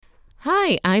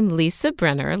Hi, I'm Lisa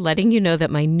Brenner, letting you know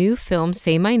that my new film,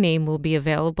 Say My Name, will be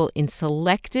available in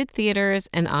selected theaters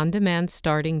and on demand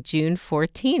starting June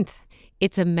 14th.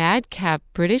 It's a madcap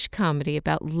British comedy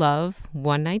about love,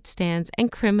 one-night stands,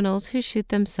 and criminals who shoot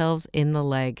themselves in the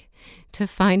leg. To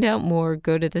find out more,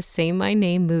 go to the Say My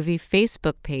Name Movie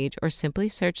Facebook page or simply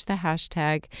search the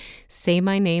hashtag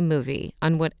 #SayMyNameMovie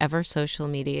on whatever social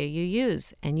media you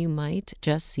use, and you might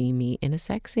just see me in a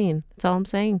sex scene. That's all I'm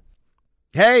saying.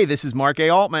 Hey, this is Mark A.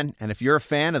 Altman, and if you're a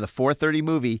fan of the 430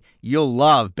 movie, you'll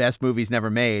love Best Movies Never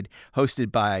Made,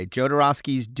 hosted by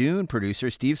Jodorowsky's Dune producer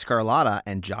Steve Scarlatta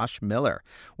and Josh Miller,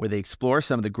 where they explore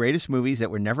some of the greatest movies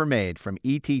that were never made, from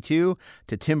E.T. 2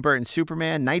 to Tim Burton's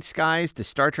Superman, Night Skies to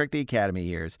Star Trek The Academy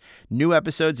Years. New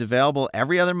episodes available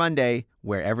every other Monday,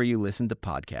 wherever you listen to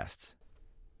podcasts.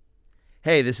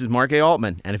 Hey, this is Mark A.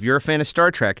 Altman, and if you're a fan of Star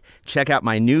Trek, check out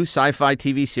my new sci-fi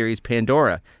TV series,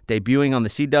 Pandora, debuting on the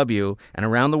CW and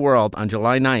around the world on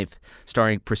July 9th,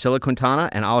 starring Priscilla Quintana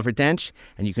and Oliver Dench,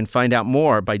 and you can find out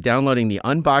more by downloading the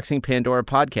Unboxing Pandora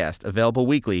podcast, available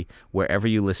weekly wherever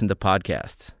you listen to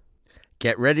podcasts.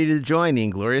 Get ready to join the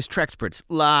Inglorious Trexperts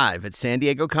live at San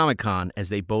Diego Comic-Con as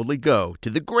they boldly go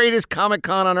to the greatest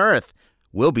Comic-Con on Earth.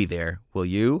 We'll be there, will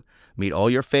you? Meet all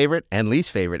your favorite and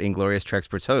least favorite Inglorious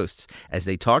Trexperts hosts as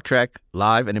they talk Trek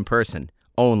live and in person,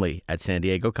 only at San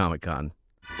Diego Comic-Con.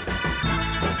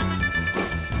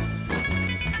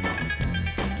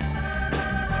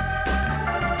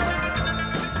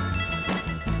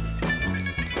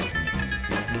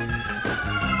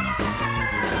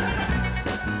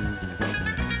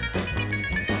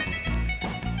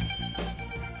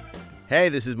 Hey,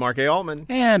 this is Mark A. Altman.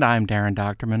 And I'm Darren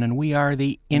Doctorman, and we are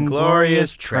the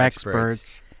Inglorious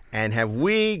Trexperts. And have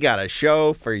we got a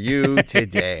show for you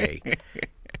today?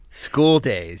 School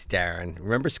days, Darren.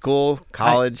 Remember school,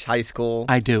 college, high school?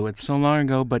 I do. It's so long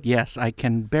ago, but yes, I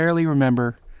can barely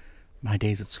remember my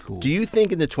days at school. Do you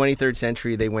think in the 23rd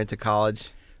century they went to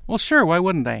college? Well, sure. Why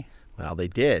wouldn't they? Well, they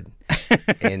did.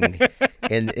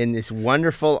 in this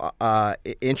wonderful,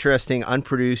 interesting,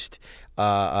 unproduced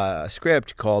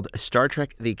script called Star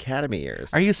Trek The Academy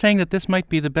Years. Are you saying that this might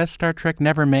be the best Star Trek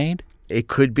never made? It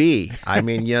could be. I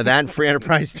mean, that and Free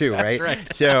Enterprise too, right? That's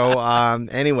right. So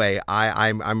anyway,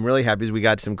 I'm really happy. We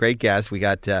got some great guests. We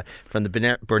got from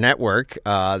the Burnett Work,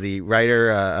 the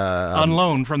writer, on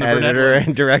loan from the editor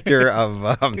and director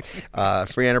of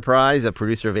Free Enterprise, a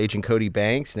producer of Agent Cody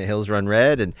Banks and The Hills Run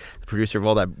Red, and the producer of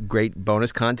all that great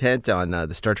bonus content on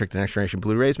the Star Trek: The Next Generation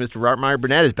Blu-rays. Mr. Rotmeyer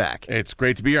Burnett is back. It's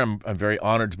great to be here. I'm very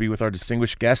honored to be with our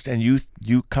distinguished guest and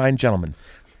you kind gentlemen.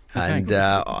 And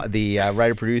the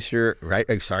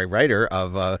writer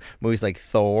of movies like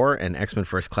Thor and X-Men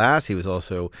First Class. He was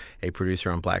also a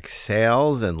producer on Black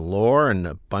Sails and Lore and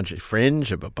a bunch of Fringe,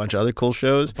 a bunch of other cool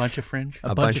shows. A bunch of Fringe.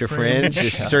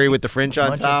 Surrey with the Fringe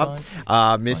on top.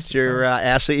 Mr.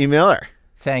 Ashley E. Miller.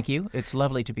 Thank you. It's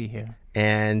lovely to be here.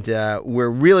 And we're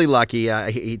really lucky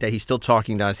that he's still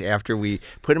talking to us after we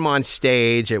put him on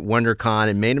stage at WonderCon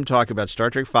and made him talk about Star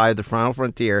Trek V, The Final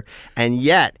Frontier, and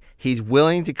yet he's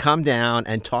willing to come down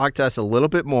and talk to us a little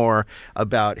bit more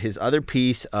about his other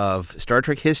piece of Star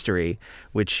Trek history,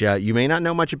 which you may not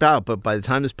know much about, but by the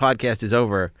time this podcast is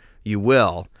over, you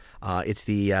will. It's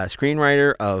the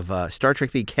screenwriter of Star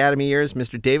Trek: The Academy Years.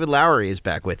 Mr. David Lowery is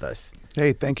back with us.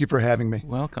 Hey, thank you for having me.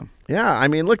 Welcome. Yeah, I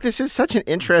mean, look, this is such an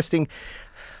interesting,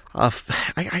 and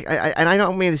I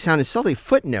don't mean to sound insulting,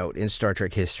 footnote in Star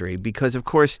Trek history, because, of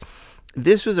course,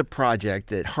 this was a project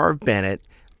that Harve Bennett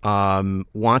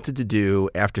wanted to do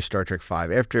after Star Trek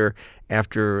V.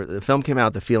 After the film came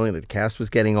out, the feeling that the cast was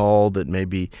getting old, that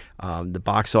maybe the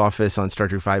box office on Star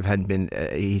Trek V hadn't been,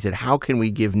 he said, how can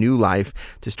we give new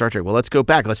life to Star Trek? Well, let's go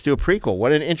back. Let's do a prequel.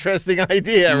 What an interesting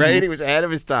idea, right? He was ahead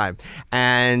of his time.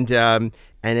 And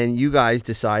then you guys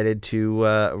decided to,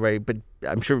 right, but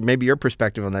I'm sure maybe your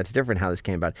perspective on that's different, how this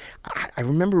came about. I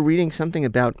remember reading something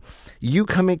about you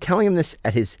telling him this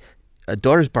at his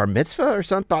daughter's bar mitzvah or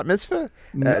something, bat mitzvah?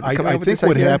 I think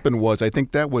what happened was, I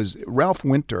think that was Ralph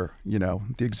Winter, the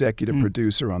executive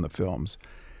producer on the films.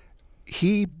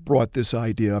 He brought this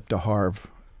idea up to Harve,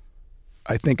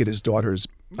 I think at his daughter's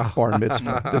bar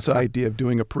mitzvah, this idea of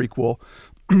doing a prequel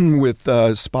with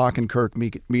Spock and Kirk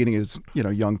meeting as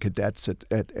young cadets at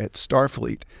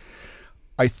Starfleet.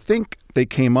 I think they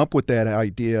came up with that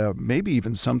idea maybe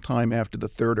even sometime after the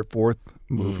third or fourth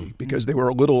movie because they were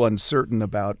a little uncertain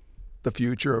about the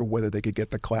future or whether they could get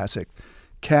the classic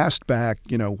cast back,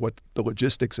 what the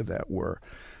logistics of that were.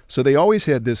 So they always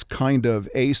had this kind of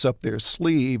ace up their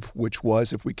sleeve, which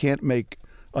was if we can't make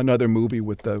another movie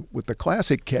with the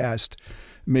classic cast,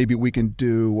 maybe we can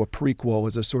do a prequel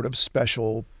as a sort of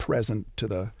special present to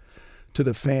to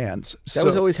the fans. That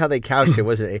was always how they couched it,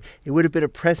 wasn't it? It would have been a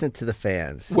present to the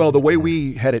fans. Well, the way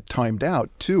we had it timed out,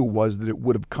 too, was that it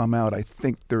would have come out, I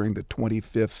think, during the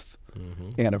 25th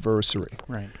anniversary.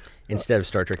 Right. Instead of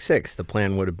Star Trek VI, the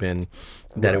plan would have been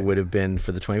that it would have been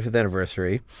for the 25th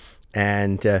anniversary,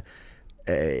 and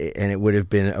it would have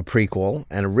been a prequel.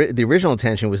 And the original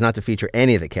intention was not to feature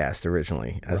any of the cast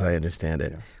originally, as I understand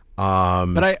it. Yeah.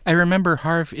 But I remember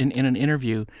Harv in an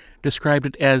interview described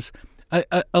it as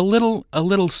a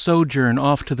little sojourn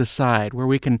off to the side where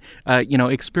we can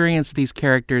experience these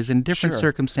characters in different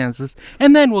circumstances,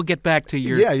 and then we'll get back to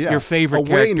your favorite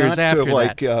characters after that. A way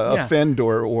not to offend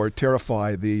or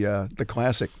terrify the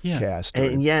classic cast.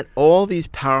 And yet all these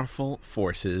powerful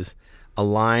forces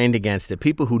aligned against it.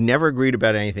 People who never agreed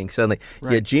about anything. Suddenly, you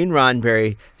had Gene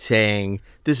Roddenberry saying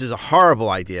this is a horrible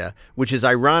idea, which is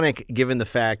ironic given the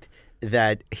fact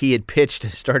that he had pitched a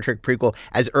Star Trek prequel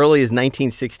as early as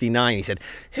 1969. He said,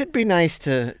 it'd be nice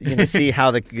to see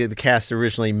how the cast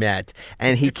originally met.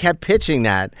 And he kept pitching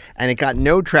that, and it got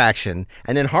no traction.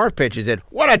 And then Harv pitches it.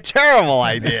 What a terrible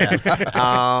idea.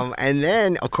 And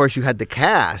then, of course, you had the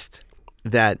cast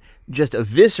that just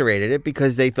eviscerated it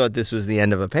because they thought this was the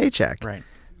end of a paycheck. Right.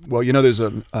 Well, there's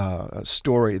a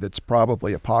story that's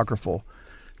probably apocryphal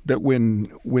that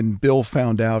when Bill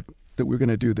found out that we were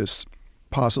going to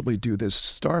possibly do this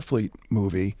Starfleet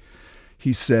movie,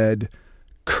 he said,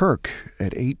 Kirk,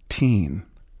 at 18,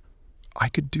 I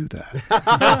could do that.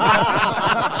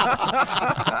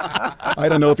 I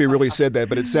don't know if he really said that,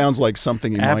 but it sounds like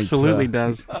something he absolutely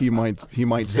does. He might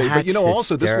say. That's but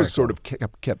also this was hysterical. sort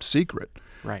of kept secret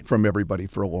Right. from everybody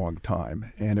for a long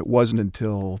time, and it wasn't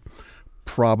until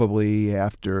probably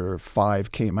after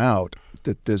 5 came out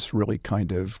that this really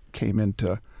kind of came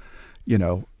into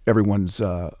everyone's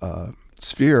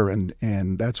sphere,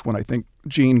 and that's when I think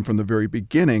Gene, from the very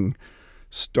beginning,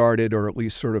 started, or at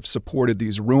least sort of supported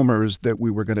these rumors that we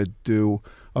were going to do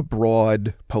a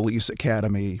broad police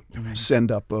academy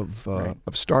send-up of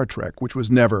Star Trek, which was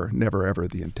never ever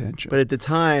the intention. But at the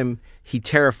time, he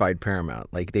terrified Paramount.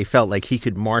 Like, they felt like he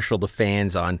could marshal the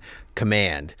fans on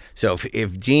command. So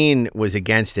if Gene was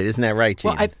against it, isn't that right,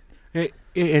 Gene? Well,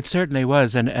 it certainly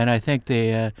was, and I think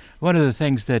one of the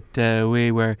things that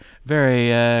we were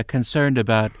very concerned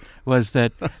about was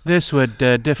that this would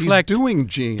deflect the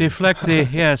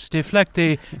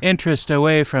interest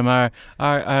away from our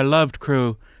loved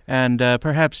crew, and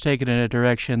perhaps take it in a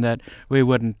direction that we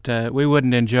wouldn't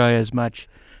enjoy as much.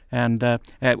 And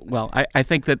I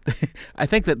think that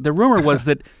the rumor was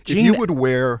that Gene, if you would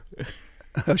wear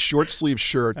a short sleeve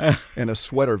shirt and a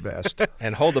sweater vest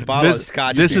and hold a bottle of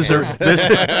scotch. This is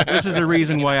a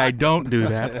reason why I don't do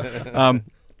that.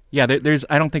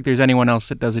 I don't think there's anyone else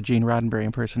that does a Gene Roddenberry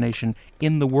impersonation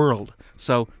in the world.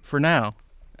 So for now,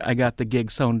 I got the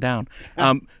gig sewn down.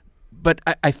 But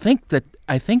I think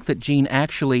that Gene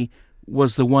actually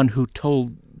was the one who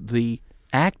told the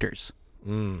actors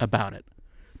about it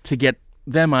to get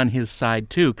them on his side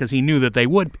too, because he knew that they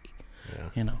would be.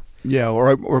 Yeah,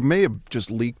 or may have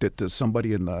just leaked it to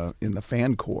somebody in the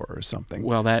fan corps or something.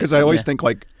 Well, because I always think,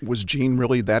 like, was Gene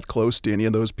really that close to any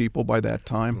of those people by that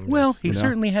time? Well, he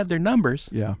certainly had their numbers.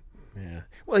 Yeah. Yeah.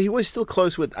 Well, he was still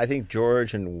close with, I think,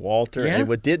 George and Walter. Yeah. And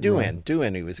with Doohan.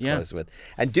 Doohan he was close with.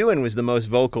 And Doohan was the most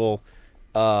vocal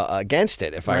against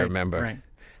it, if I remember.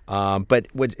 Right. But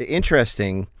what's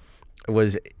interesting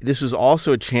was this was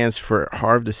also a chance for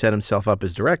Harv to set himself up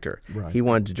as director. Right. He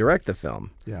wanted to direct the film.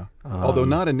 Yeah. Although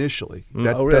not initially.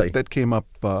 Really? That came up.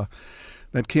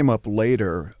 That came up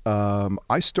later.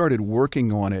 I started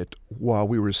working on it while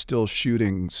we were still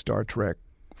shooting Star Trek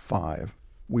V.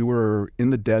 We were in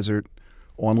the desert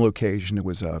on location. It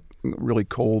was a really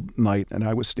cold night, and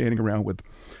I was standing around with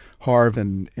Harv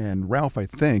and Ralph, I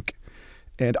think.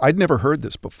 And I'd never heard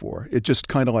this before. It just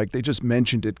kind of like they just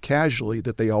mentioned it casually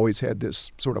that they always had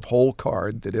this sort of hole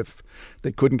card that if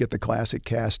they couldn't get the classic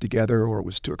cast together or it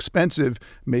was too expensive,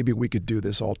 maybe we could do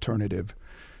this alternative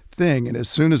thing. And as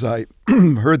soon as I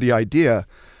heard the idea,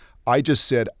 I just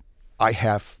said, I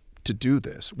have to do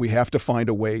this. We have to find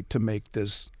a way to make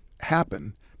this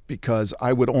happen, because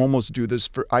I would almost do this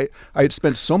for I had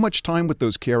spent so much time with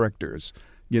those characters,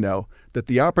 that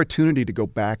the opportunity to go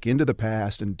back into the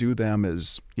past and do them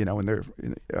as, in their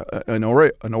an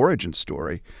origin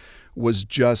story was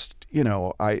just,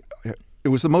 it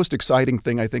was the most exciting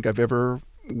thing I think I've ever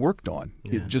worked on,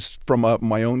 just from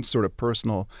my own sort of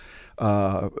personal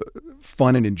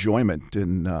fun and enjoyment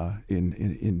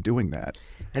in doing that.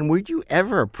 And were you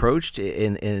ever approached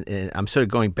in I'm sort of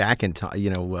going back in time,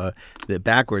 the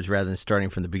backwards rather than starting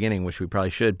from the beginning, which we probably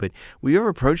should, but were you ever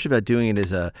approached about doing it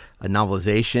as a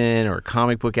novelization or a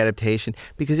comic book adaptation?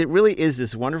 Because it really is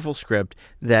this wonderful script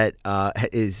that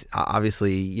is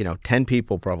obviously, 10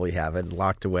 people probably have it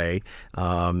locked away.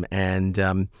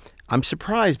 I'm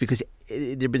surprised because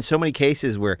there have been so many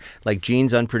cases where, like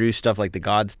Gene's unproduced stuff, like the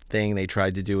God thing they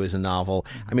tried to do as a novel.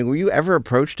 I mean, were you ever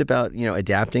approached about,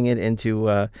 adapting it into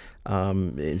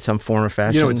in some form or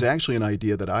fashion? It's actually an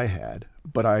idea that I had,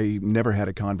 but I never had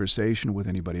a conversation with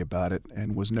anybody about it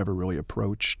and was never really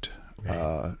approached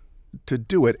to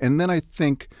do it. And then I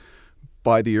think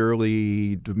by the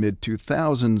early to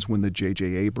mid-2000s, when the J.J.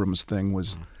 Abrams thing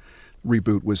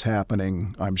reboot was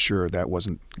happening, I'm sure that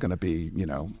wasn't going to be,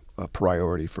 a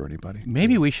priority for anybody.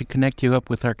 Maybe we should connect you up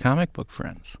with our comic book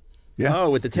friends. Yeah. Oh,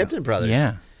 with the Tipton brothers.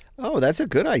 Yeah. Oh, that's a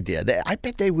good idea. I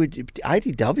bet they would.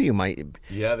 IDW might.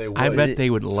 Yeah, they would. I bet they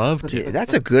would love to.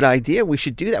 That's a good idea. We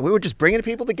should do that. We were just bringing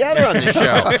people together on this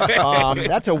show.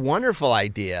 That's a wonderful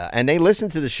idea. And they listen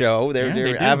to the show.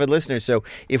 They're avid listeners. So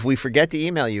if we forget to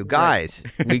email you, guys,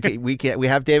 we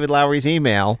have David Lowery's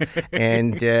email,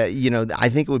 and I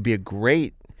think it would be a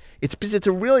great. It's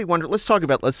a really wonderful. Let's talk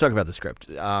about the script.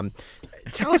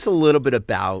 Tell us a little bit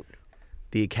about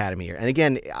the Academy year. And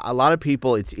again, a lot of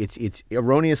people, it's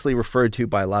erroneously referred to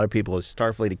by a lot of people as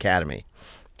Starfleet Academy.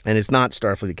 And it's not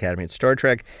Starfleet Academy. It's Star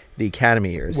Trek, the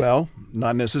Academy years. Well,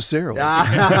 not necessarily.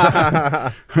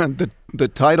 The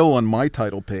title on my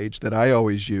title page that I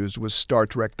always used was Star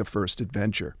Trek: The First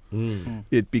Adventure.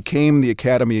 It became the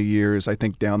Academy years, I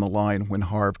think, down the line when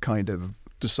Harv kind of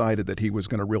decided that he was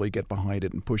going to really get behind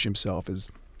it and push himself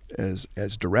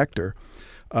as director.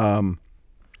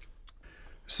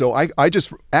 So I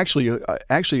just actually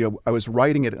I was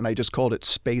writing it and I just called it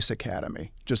Space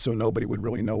Academy, just so nobody would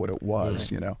really know what it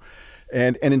was,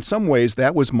 And in some ways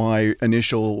that was my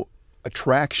initial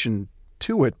attraction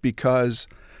to it because,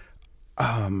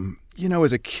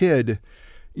 as a kid,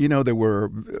 there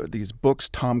were these books,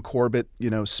 Tom Corbett,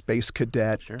 Space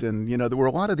Cadet, sure. And there were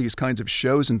a lot of these kinds of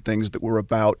shows and things that were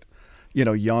about,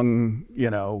 young,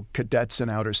 cadets in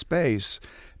outer space,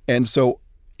 and so.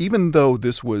 Even though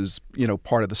this was,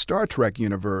 part of the Star Trek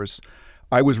universe,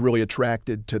 I was really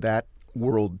attracted to that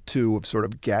world, too, of sort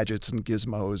of gadgets and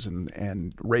gizmos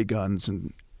and ray guns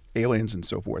and aliens and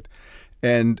so forth.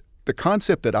 And the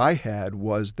concept that I had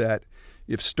was that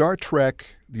if Star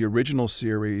Trek, the original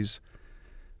series,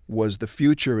 was the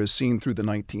future as seen through the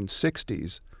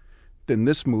 1960s, then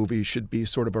this movie should be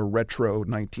sort of a retro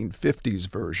 1950s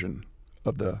version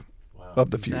of the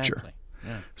future. Exactly.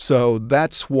 Yeah. So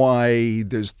that's why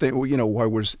there's, why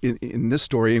we're in this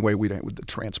story anyway. The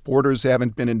transporters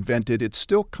haven't been invented. It's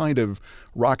still kind of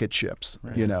rocket ships,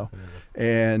 right.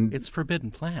 And it's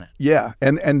Forbidden Planet. Yeah,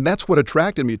 and that's what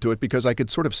attracted me to it because I could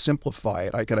sort of simplify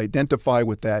it. I could identify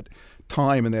with that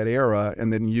time and that era,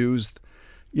 and then use,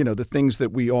 the things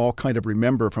that we all kind of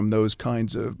remember from those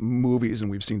kinds of movies,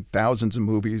 and we've seen thousands of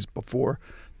movies before.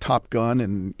 Top Gun,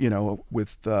 and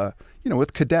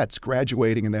with cadets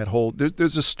graduating and that whole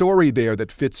there's a story there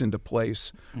that fits into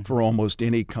place for almost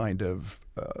any kind of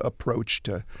approach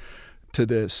to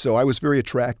this. So I was very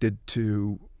attracted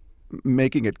to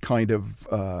making it kind of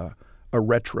a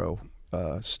retro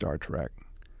Star Trek.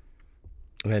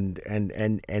 And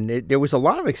there was a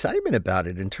lot of excitement about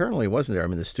it internally, wasn't there? I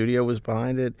mean, the studio was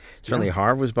behind it. Certainly,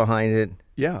 Harv was behind it.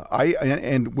 Yeah,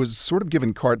 and was sort of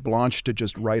given carte blanche to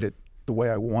just write it the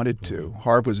way I wanted to.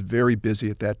 Harv was very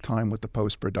busy at that time with the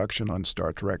post-production on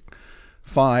Star Trek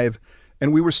V,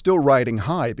 and we were still riding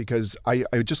high because I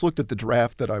just looked at the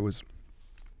draft that I was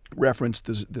referenced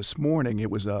this morning.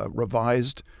 It was a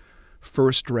revised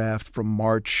first draft from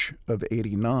March of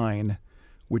 '89,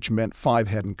 which meant V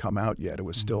hadn't come out yet. It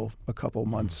was still a couple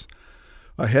months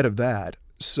ahead of that.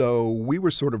 So we were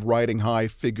sort of riding high,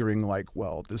 figuring like,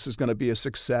 well, this is going to be a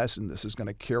success, and this is going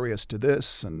to carry us to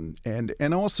this, and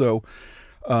also,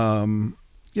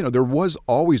 there was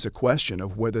always a question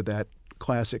of whether that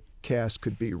classic cast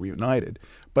could be reunited.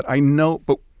 But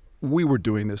we were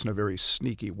doing this in a very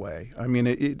sneaky way. I mean,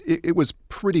 it was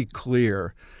pretty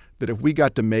clear that if we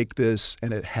got to make this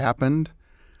and it happened,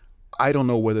 I don't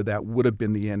know whether that would have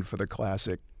been the end for the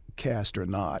classic cast or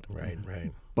not.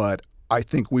 Right. But I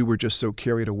think we were just so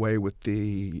carried away with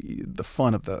the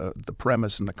fun of the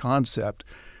premise and the concept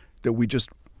that we just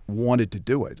wanted to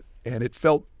do it. And it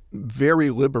felt very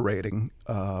liberating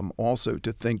also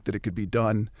to think that it could be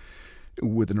done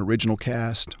with an original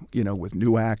cast, with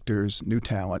new actors, new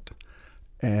talent,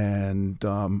 And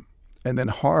then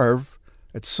Harv,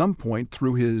 at some point,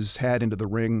 threw his hat into the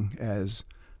ring as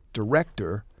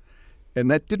director, and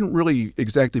that didn't really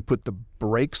exactly put the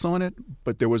brakes on it,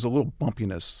 but there was a little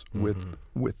bumpiness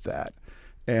with that.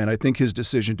 And I think his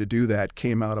decision to do that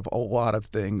came out of a lot of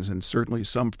things, and certainly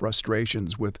some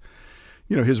frustrations with,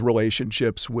 his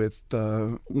relationships with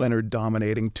Leonard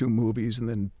dominating 2 movies and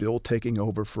then Bill taking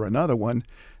over for another one,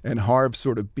 and Harv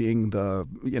sort of being the,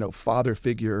 father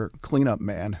figure cleanup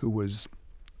man who was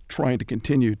trying to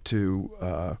continue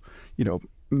to,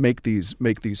 make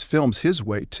these films his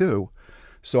way too.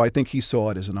 So I think he saw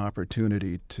it as an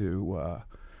opportunity to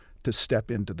step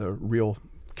into the real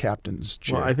captain's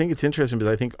chair. Well, I think it's interesting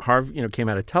because I think Harv, came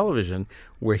out of television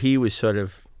where he was sort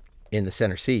of in the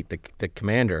center seat, the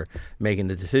commander making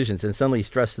the decisions, and suddenly he's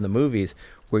thrust in the movies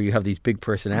where you have these big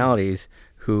personalities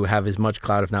who have as much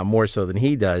clout, if not more so, than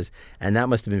he does, and that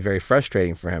must have been very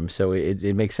frustrating for him. So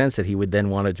it makes sense that he would then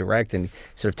want to direct and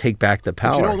sort of take back the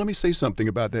power. But let me say something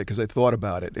about that, because I thought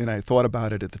about it, and I thought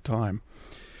about it at the time.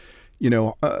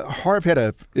 Harv had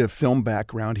a film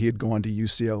background. He had gone to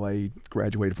UCLA,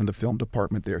 graduated from the film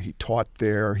department there. He taught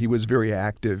there. He was very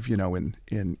active,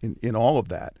 in all of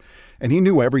that. And he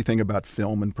knew everything about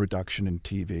film and production and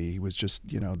TV. He was just,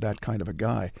 that kind of a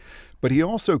guy. But he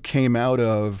also came out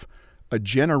of a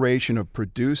generation of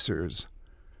producers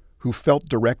who felt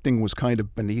directing was kind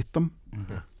of beneath them,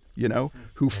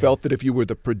 who felt that if you were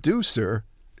the producer,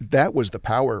 that was the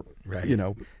power,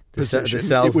 position.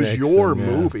 It was your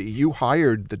movie. You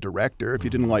hired the director. If you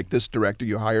didn't like this director,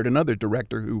 you hired another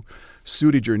director who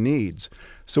suited your needs.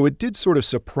 So it did sort of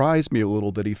surprise me a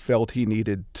little that he felt he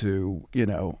needed to,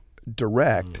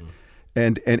 direct.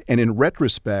 And in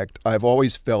retrospect, I've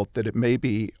always felt that it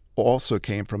maybe also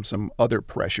came from some other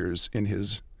pressures in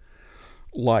his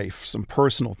life, some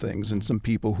personal things, and some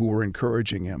people who were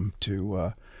encouraging him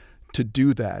to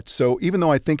do that. So even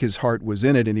though I think his heart was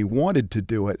in it and he wanted to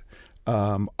do it,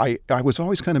 I was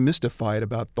always kind of mystified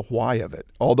about the why of it.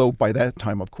 Although by that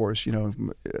time, of course,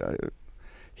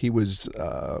 he was,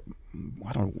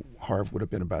 Harv would have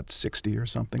been about 60 or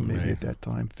something, maybe at that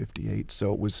time, 58.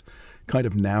 So it was kind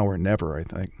of now or never, I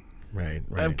think. Right.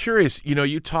 I'm curious,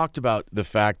 you talked about the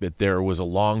fact that there was a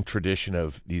long tradition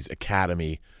of these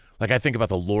academy, like I think about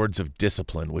The Lords of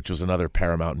Discipline, which was another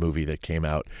Paramount movie that came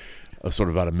out sort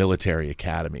of about a military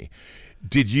academy.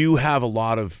 Did you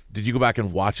go back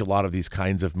and watch a lot of these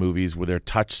kinds of movies? Were there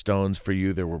touchstones for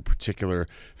you? There were particular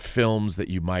films that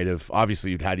you might have, obviously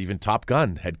you'd had even Top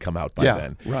Gun had come out by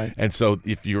then. Right. And so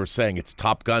if you were saying it's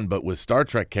Top Gun but with Star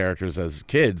Trek characters as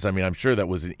kids, I'm sure that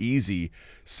was an easy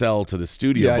sell to the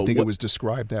studio. Yeah, I think it was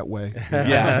described that way.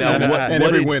 Yeah. Now,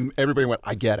 everybody went,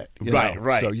 I get it.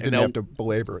 Right. So you didn't have to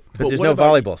belabor it. But there's no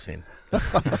volleyball scene.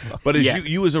 But as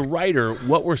you as a writer,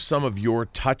 what were some of your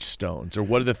touchstones, or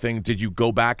what are the things, did you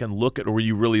go back and look at, or were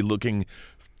you really looking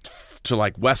to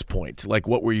like West Point? Like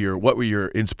what were your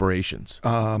inspirations?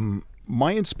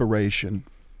 My inspiration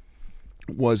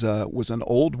was an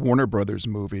old Warner Brothers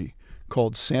movie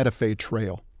called Santa Fe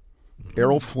Trail.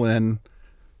 Errol Flynn,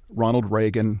 Ronald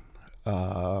Reagan,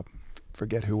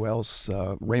 forget who else,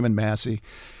 Raymond Massey.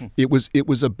 It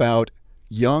was about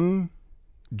young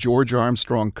George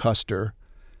Armstrong Custer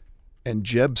and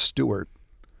Jeb Stuart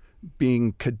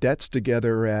being cadets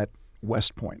together at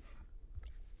West Point.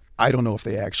 I don't know if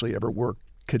they actually ever were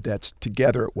cadets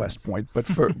together at West Point, but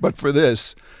for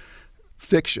this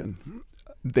fiction,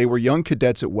 they were young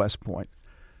cadets at West Point.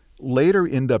 Later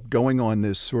end up going on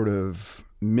this sort of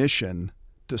mission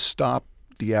to stop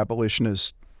the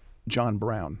abolitionist John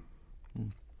Brown.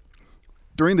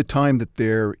 During the time that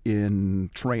they're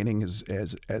in training as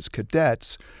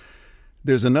cadets,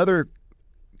 there's another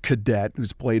cadet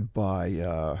who's played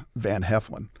by Van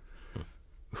Heflin,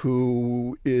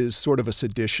 who is sort of a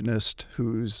seditionist,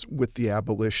 who's with the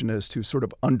abolitionists, who's sort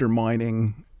of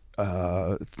undermining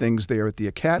things there at the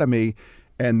academy,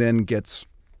 and then gets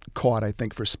caught, I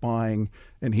think, for spying,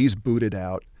 and he's booted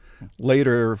out.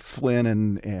 Later, Flynn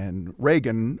and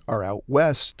Reagan are out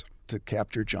west to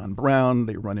capture John Brown.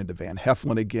 They run into Van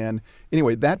Heflin again.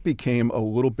 Anyway, that became a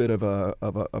little bit of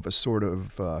a sort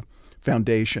of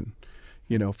foundation,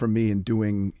 for me in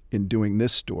doing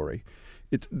this story.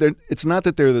 It's not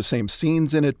that they're the same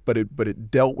scenes in it, but it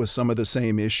dealt with some of the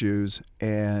same issues,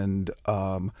 and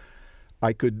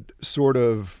I could sort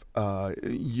of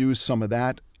use some of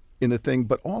that in the thing.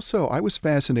 But also, I was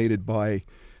fascinated by.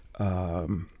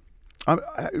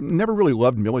 I never really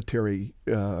loved military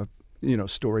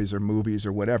stories or movies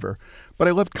or whatever. But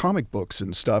I loved comic books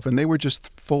and stuff, and they were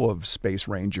just full of space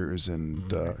rangers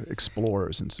and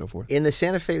explorers and so forth. In the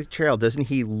Santa Fe Trail, doesn't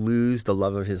he lose the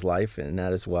love of his life in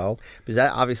that as well? Because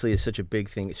that obviously is such a big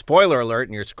thing. Spoiler alert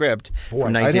in your script. Boy,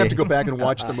 I'd have to go back and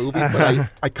watch the movie, but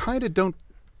I kind of don't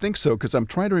think so, because I'm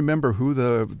trying to remember who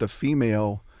the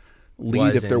female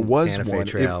lead, if there was Santa Fe one.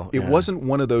 Trail, It wasn't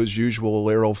one of those usual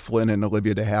Errol Flynn and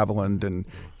Olivia de Havilland, and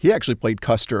he actually played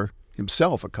Custer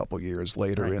himself a couple years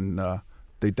later, and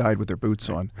They Died with Their Boots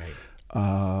On.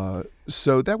 Right.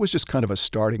 So that was just kind of a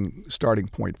starting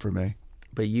point for me.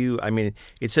 But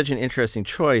it's such an interesting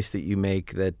choice that you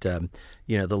make that,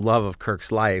 the love of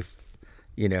Kirk's life,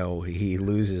 he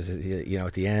loses,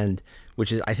 at the end,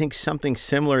 which is, I think, something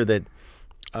similar that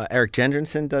Eric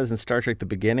Jendrenson does in Star Trek: The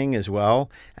Beginning as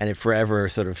well, and it forever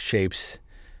sort of shapes,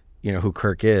 who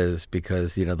Kirk is,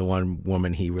 because the one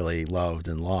woman he really loved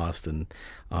and lost, and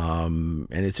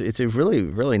it's a really,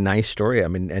 really nice story.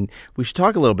 And we should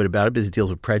talk a little bit about it because it deals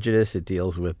with prejudice. It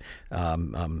deals with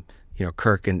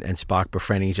Kirk and Spock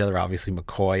befriending each other. Obviously,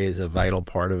 McCoy is a vital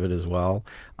part of it as well.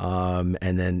 And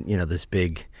then this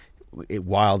big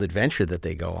wild adventure that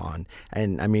they go on.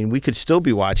 And we could still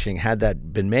be watching, had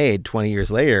that been made 20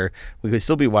 years later, we could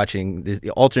still be watching the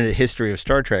alternate history of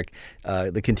Star Trek,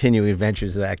 the continuing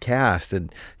adventures of that cast.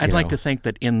 And I'd like to think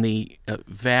that in the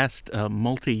vast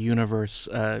multi-universe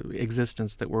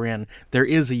existence that we're in, there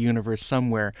is a universe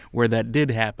somewhere where that did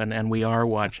happen, and we are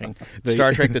watching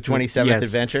Star Trek: The 27th Yes.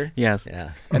 Adventure. Yes.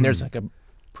 Yeah. And there's like a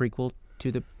prequel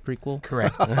to the prequel.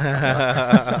 Correct.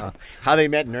 How they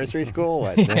met in nursery school?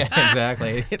 What? Yeah,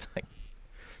 exactly. It's like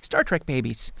Star Trek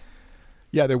babies.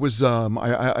 Yeah, there was.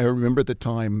 I remember at the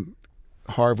time,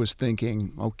 Harv was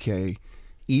thinking, okay,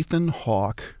 Ethan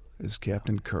Hawke as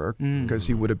Captain Kirk, because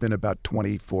he would have been about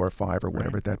 24 or 5 or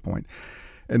whatever at that point.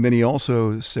 And then he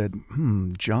also said,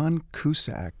 John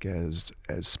Cusack as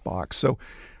Spock. So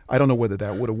I don't know whether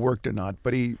that would have worked or not,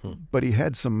 but he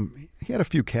had a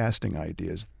few casting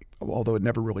ideas, although it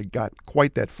never really got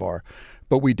quite that far.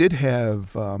 But we did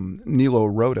have Nilo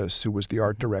Rodas, who was the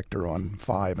art director on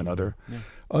 5 and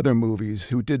other movies,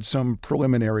 who did some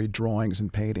preliminary drawings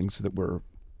and paintings that were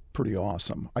pretty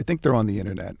awesome. I think they're on the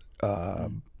internet.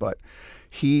 But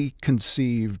he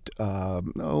conceived the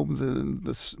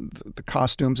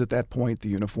costumes at that point, the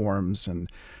uniforms, and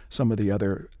some of the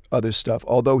other stuff.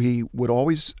 Although he would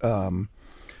always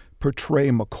portray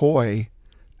McCoy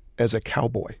as a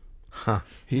cowboy. Huh.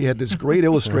 He had this great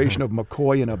illustration of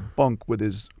McCoy in a bunk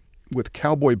with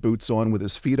cowboy boots on, with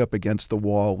his feet up against the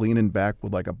wall, leaning back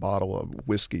with like a bottle of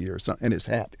whiskey or something, and his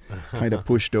hat kind of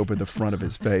pushed over the front of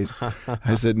his face.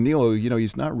 I said, Nilo,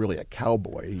 he's not really a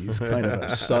cowboy. He's kind of a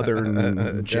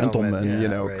southern gentleman,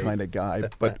 right. kind of guy.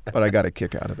 But I got a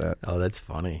kick out of that. Oh, that's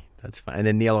funny. That's fun. And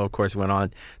then Nilo, of course, went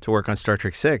on to work on Star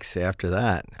Trek VI after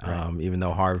that, even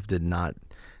though Harv did not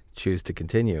choose to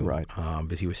continue, right?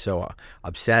 Because he was so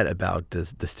upset about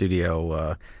the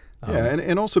studio.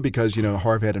 And also because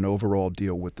Harv had an overall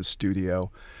deal with the studio,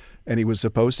 and he was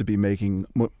supposed to be making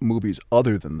movies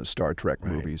other than the Star Trek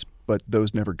movies, but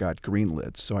those never got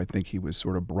greenlit. So I think he was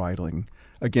sort of bridling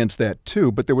against that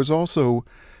too. But there was also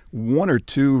 1 or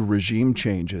 2 regime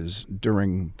changes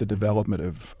during the development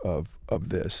of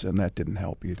this, and that didn't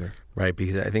help either. Right,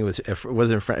 because I think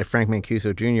Frank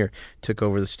Mancuso Jr. took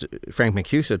over Frank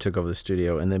Mancuso took over the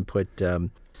studio and then put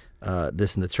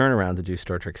this in the turnaround to do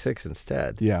Star Trek VI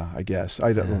instead. Yeah, I guess.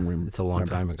 I don't remember. It's a long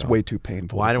time ago. It's way too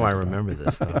painful. Why do I remember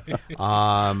this stuff?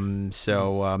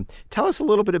 So tell us a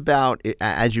little bit about,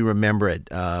 as you remember it,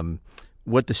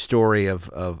 what the story of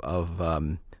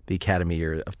the Academy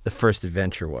or the first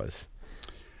adventure was.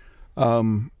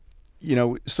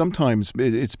 Sometimes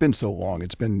it's been so long.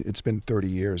 It's been 30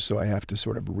 years, so I have to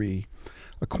sort of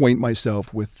reacquaint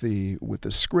myself with the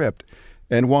script.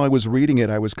 And while I was reading it,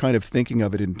 I was kind of thinking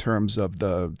of it in terms of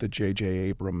the J.J.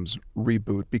 Abrams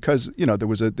reboot, because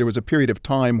there was a period of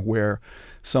time where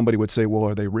somebody would say, "Well,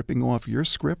 are they ripping off your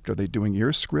script? Are they doing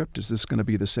your script? Is this going to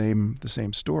be the same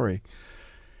story?"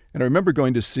 And I remember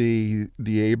going to see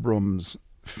the Abrams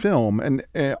film, and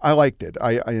I liked it.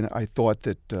 I thought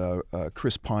that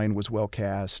Chris Pine was well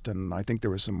cast, and I think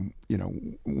there were some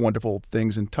wonderful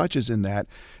things and touches in that,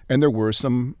 and there were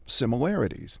some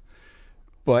similarities.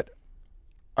 But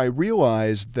I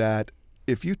realized that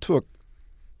if you took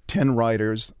 10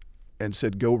 writers and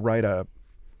said, go write a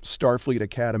Starfleet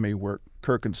Academy where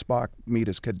Kirk and Spock meet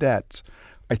as cadets,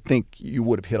 I think you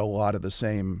would have hit a lot of the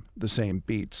same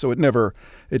beats. So I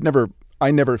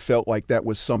never felt like that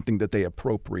was something that they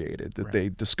appropriated, that they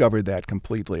discovered that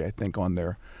completely, I think, on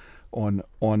their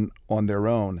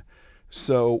own.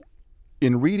 So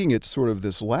in reading it sort of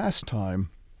this last time,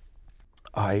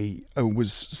 I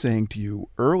was saying to you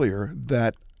earlier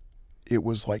that it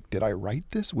was like, did I write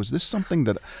this? Was this something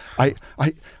that I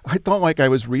thought like I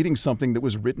was reading something that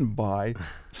was written by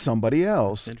somebody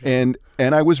else, and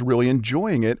I was really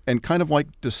enjoying it and kind of like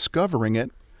discovering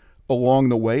it along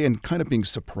the way and kind of being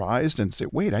surprised and say,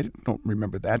 wait, I don't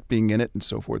remember that being in it and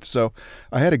so forth. So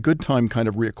I had a good time kind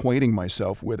of reacquainting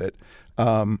myself with it.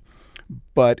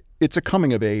 But it's a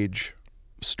coming of age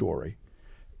story.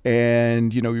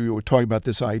 And, you know, you were talking about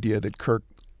this idea that Kirk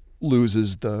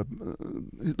loses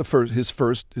his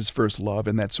first love,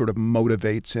 and that sort of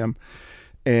motivates him.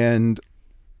 And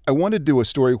I wanted to do a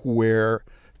story where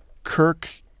Kirk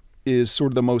is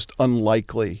sort of the most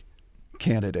unlikely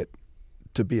candidate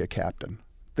to be a captain,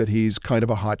 that he's kind of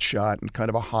a hot shot and kind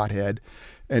of a hothead,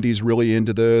 and he's really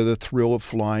into the thrill of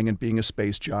flying and being a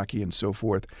space jockey and so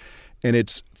forth. And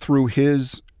it's through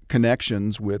his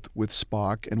connections with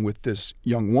Spock and with this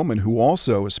young woman who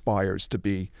also aspires to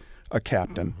be a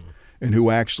captain and who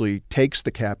actually takes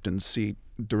the captain's seat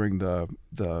during the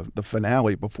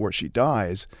finale before she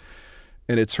dies.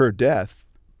 And it's her death,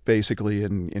 basically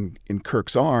in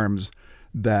Kirk's arms,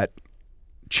 that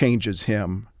changes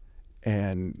him.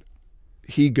 And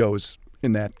he goes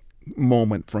in that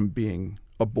moment from being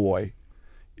a boy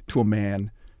to a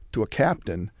man to a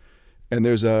captain. And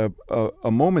there's a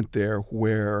moment there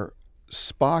where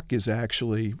Spock is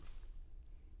actually,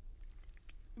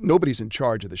 nobody's in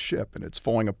charge of the ship, and it's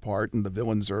falling apart, and the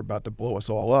villains are about to blow us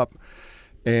all up.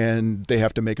 And they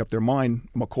have to make up their mind.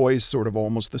 McCoy's sort of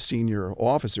almost the senior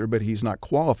officer, but he's not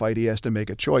qualified. He has to make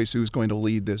a choice. Who's going to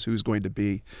lead this? Who's going to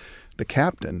be the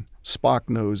captain? Spock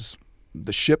knows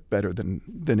the ship better than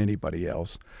anybody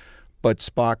else. But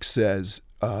Spock says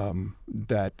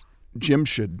that Jim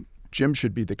should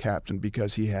be the captain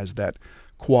because he has that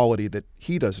quality that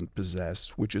he doesn't possess,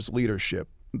 which is leadership.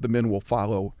 The men will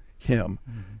follow him.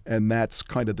 And that's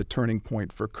kind of the turning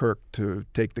point for Kirk to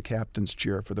take the captain's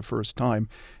chair for the first time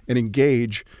and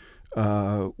engage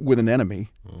with an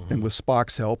enemy, and with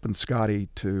Spock's help and Scotty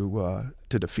to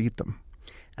defeat them.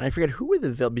 And I forget, who were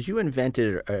the villains? Because you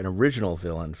invented an original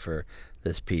villain for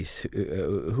this piece.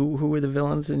 Who were the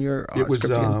villains in your script?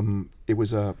 It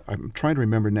was I'm trying to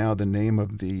remember now the name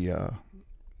of the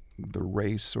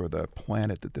race or the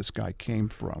planet that this guy came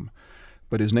from,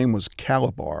 but his name was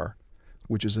Calabar,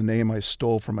 which is a name I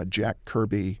stole from a Jack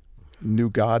Kirby New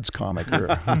Gods comic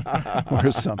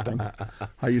or something.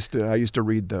 I used to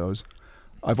read those.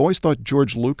 I've always thought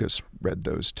George Lucas read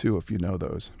those too, if you know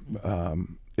those.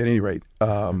 At any rate,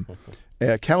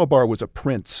 Calabar was a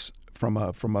prince from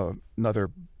another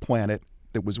planet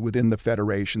that was within the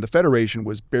Federation. The Federation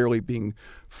was barely being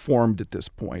formed at this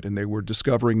point, and they were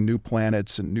discovering new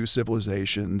planets and new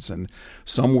civilizations, and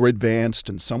some were advanced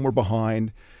and some were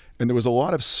behind. And there was a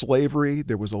lot of slavery.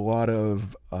 There was a lot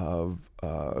of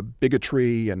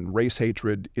bigotry and race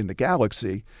hatred in the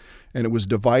galaxy, and it was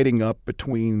dividing up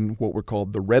between what were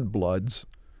called the Red Bloods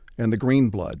and the Green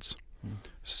Bloods.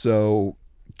 So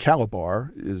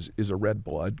Calabar is a red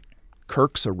blood.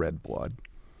 Kirk's a red blood.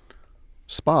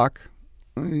 Spock,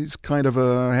 he's kind of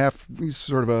he's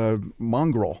sort of a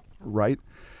mongrel, right?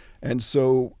 And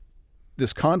so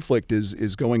this conflict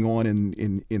is going on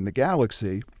in the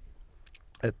galaxy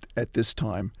at this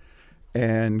time,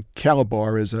 and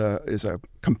Calabar is a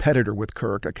competitor with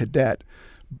Kirk, a cadet,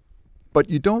 but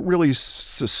you don't really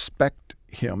suspect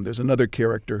him. There's another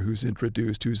character who's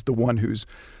introduced, who's the one who's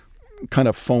kind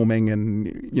of foaming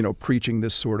and, you know, preaching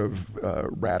this sort of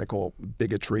radical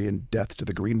bigotry and death to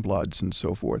the Green Bloods and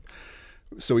so forth.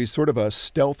 So he's sort of a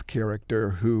stealth character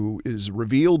who is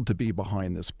revealed to be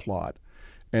behind this plot,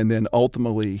 and then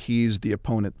ultimately he's the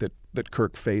opponent that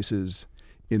Kirk faces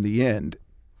in the end.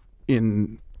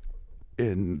 In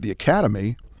the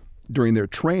academy, during their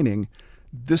training,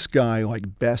 this guy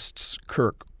like bests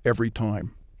Kirk every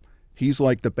time. He's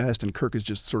like the best, and Kirk is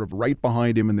just sort of right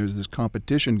behind him, and there's this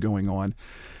competition going on.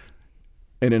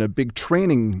 And in a big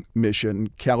training mission,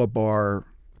 Calabar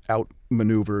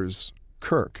outmaneuvers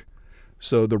Kirk.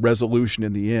 So the resolution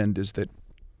in the end is that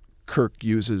Kirk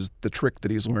uses the trick that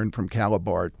he's learned from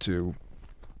Calabar to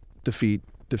defeat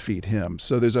him.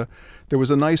 So there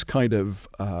was a nice kind of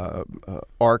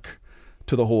arc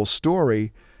to the whole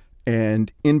story,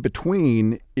 and in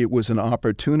between, it was an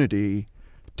opportunity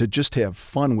to just have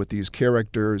fun with these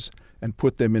characters and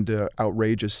put them into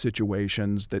outrageous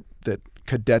situations that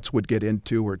cadets would get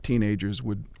into or teenagers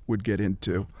would get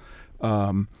into.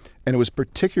 And it was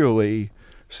particularly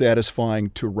satisfying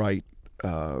to write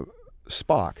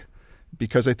Spock,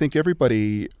 because I think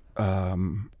everybody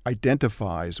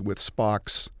identifies with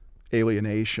Spock's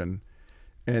alienation,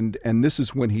 and this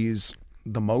is when he's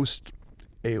the most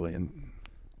alien.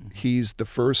 He's the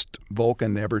first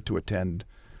Vulcan ever to attend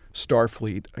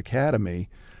Starfleet Academy,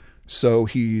 so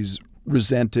he's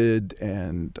resented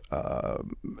and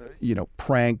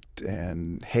pranked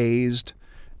and hazed,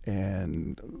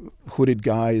 and hooded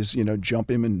guys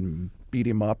jump him and beat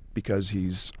him up because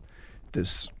he's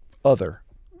this other,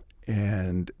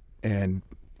 and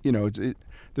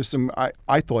there's some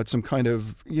I thought some kind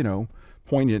of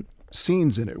poignant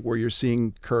scenes in it where you're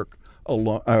seeing Kirk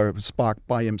Spock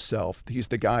by himself. He's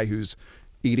the guy who's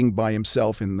eating by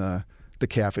himself in the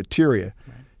cafeteria.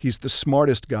 Right. He's the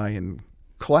smartest guy in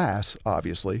class,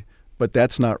 obviously, but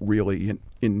that's not really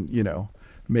in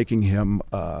making him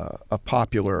a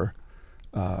popular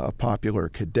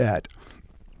cadet.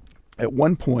 At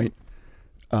one point,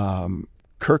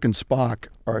 Kirk and Spock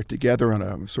are together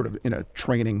in a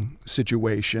training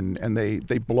situation, and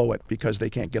they blow it because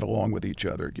they can't get along with each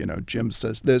other. Jim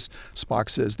says this, Spock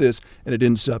says this, and it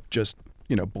ends up just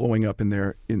blowing up in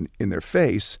their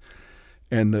face.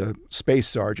 And the space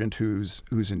sergeant who's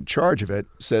in charge of it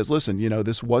says, "Listen,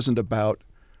 this wasn't about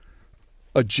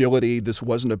agility. This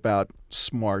wasn't about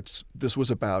smarts. This was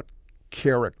about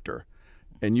character,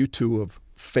 and you two have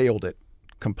failed it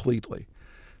completely."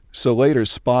 So later,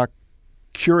 Spock,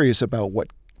 curious about what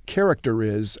character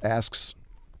is, asks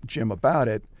Jim about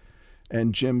it,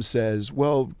 and Jim says,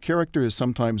 "Well, character is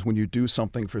sometimes when you do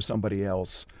something for somebody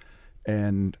else,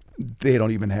 and they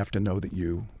don't even have to know that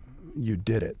you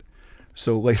did it."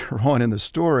 So later on in the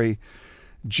story,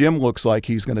 Jim looks like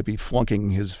he's going to be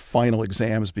flunking his final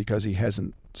exams because he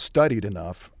hasn't studied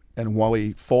enough. And while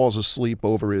he falls asleep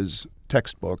over his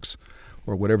textbooks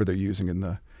or whatever they're using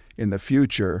in the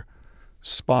future,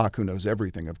 Spock, who knows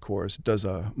everything, of course, does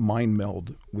a mind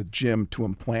meld with Jim to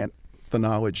implant the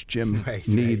knowledge Jim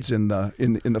needs in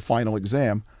the final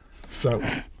exam. So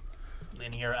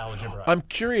linear algebra. I'm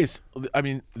curious. I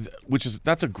mean, what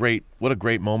a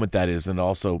great moment that is, and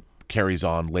also carries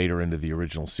on later into the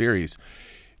original series.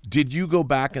 Did you go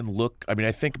back and look? I mean,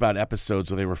 I think about episodes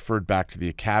where they referred back to the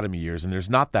Academy years, and there's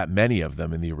not that many of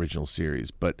them in the original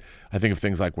series, but I think of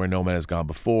things like Where No Man Has Gone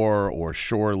Before or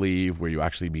Shore Leave, where you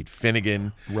actually meet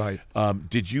Finnegan. Right.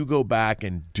 Did you go back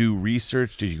and do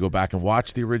research? Did you go back and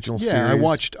watch the original series? Yeah, I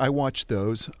watched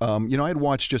those. I'd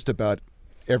watched just about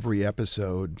every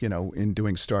episode, in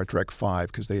doing Star Trek V,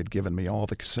 because they had given me all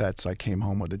the cassettes. I came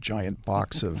home with a giant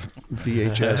box of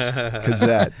VHS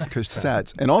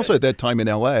cassettes. And also at that time in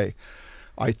L.A.,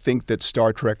 I think that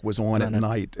Star Trek was on at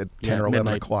night at 10 or 11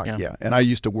 midnight, o'clock. yeah. And I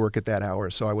used to work at that hour,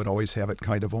 so I would always have it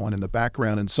kind of on in the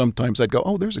background. And sometimes I'd go,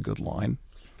 "Oh, there's a good line."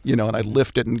 And I'd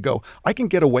lift it and go, "I can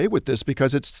get away with this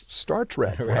because it's Star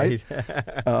Trek, right?"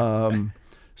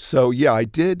 So yeah, I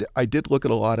did look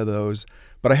at a lot of those.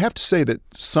 But I have to say that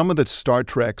some of the Star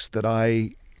Treks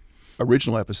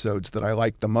original episodes that I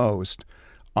like the most,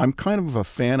 I'm kind of a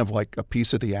fan of like a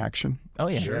piece of the action. Oh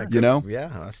yeah, Sure.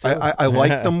 Yeah. I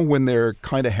like them when they're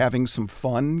kind of having some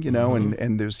fun,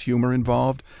 and there's humor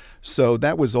involved. So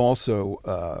that was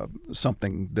also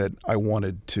something that I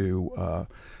wanted to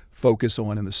focus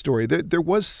on in the story. There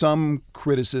was some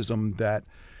criticism that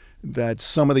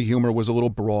some of the humor was a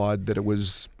little broad, that it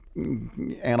was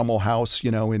Animal House,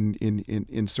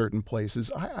 in certain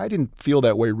places. I didn't feel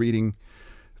that way reading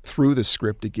through the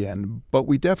script again, but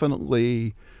we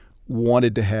definitely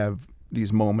wanted to have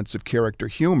these moments of character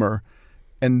humor,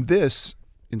 and this,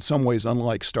 in some ways,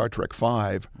 unlike Star Trek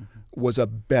V, was a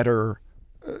better,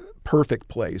 perfect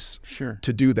place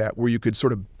to do that, where you could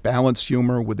sort of balance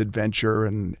humor with adventure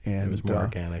and it was more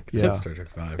organic. Yeah. Star Trek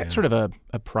V. That's sort of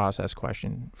a process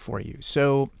question for you.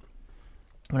 So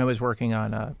when I was working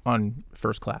on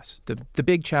First Class, the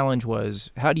big challenge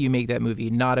was, how do you make that movie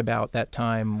not about that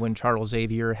time when Charles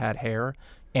Xavier had hair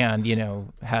and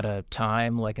had a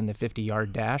time like in the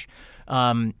 50-yard dash?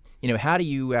 How do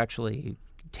you actually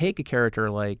take a character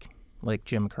like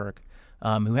Jim Kirk,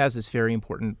 who has this very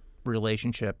important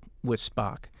relationship with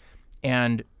Spock,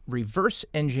 and reverse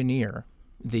engineer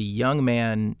the young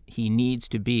man he needs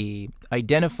to be,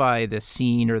 identify the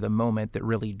scene or the moment that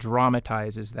really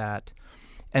dramatizes that,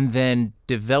 and then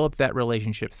develop that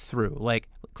relationship through? Like,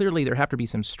 clearly there have to be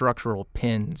some structural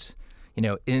pins,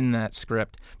 in that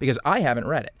script, because I haven't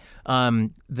read it,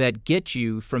 that get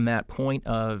you from that point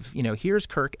of, here's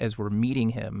Kirk as we're meeting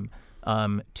him,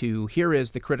 to here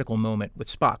is the critical moment with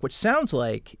Spock, which sounds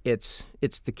like it's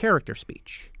the character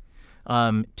speech,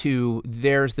 to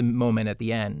there's the moment at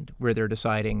the end where they're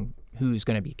deciding who's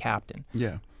going to be captain.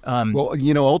 Yeah. Well,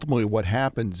 ultimately what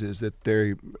happens is that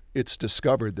it's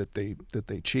discovered that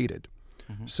they cheated.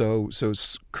 Mm-hmm. So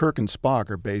Kirk and Spock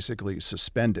are basically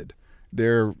suspended.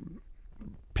 They're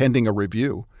pending a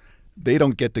review. They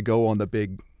don't get to go on the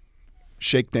big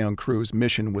shakedown crew's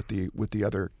mission with the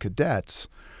other cadets.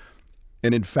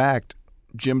 And in fact,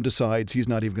 Jim decides he's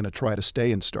not even going to try to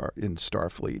stay in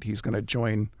Starfleet. He's going to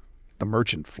join the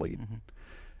merchant fleet.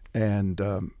 And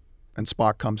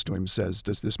Spock comes to him and says,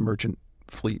 "Does this merchant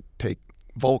fleet take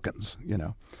Vulcans?"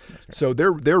 Right. So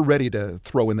they're ready to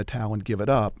throw in the towel and give it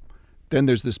up. Then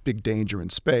there's this big danger in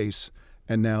space,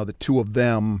 and now the two of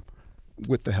them,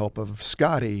 with the help of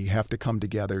Scotty, have to come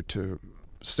together to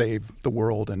save the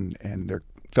world and their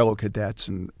fellow cadets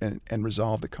and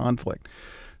resolve the conflict.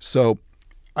 So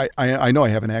I know I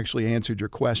haven't actually answered your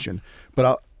question,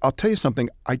 but I'll tell you something.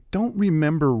 I don't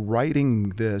remember writing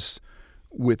this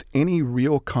with any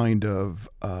real kind of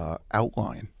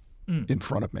outline in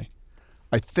front of me.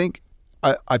 I think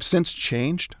I've since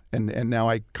changed, and now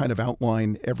I kind of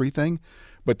outline everything.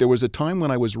 But there was a time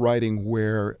when I was writing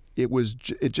where it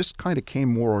just kind of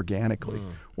came more organically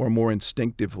or more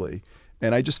instinctively,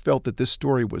 and I just felt that this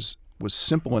story was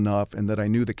simple enough, and that I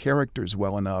knew the characters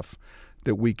well enough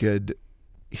that we could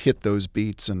hit those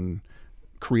beats and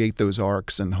create those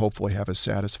arcs and hopefully have a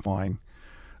satisfying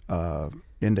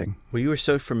ending. Well, you were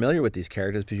so familiar with these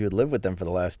characters because you had lived with them for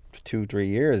the last 2-3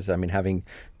 years. I mean, having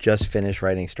just finished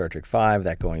writing Star Trek V,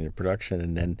 that going into production,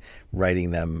 and then writing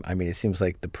them. I mean, it seems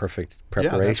like the perfect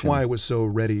preparation. Yeah, that's why I was so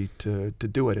ready to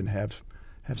do it and have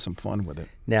some fun with it.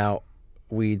 Now,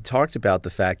 we talked about the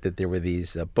fact that there were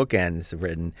these bookends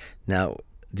written. Now,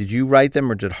 did you write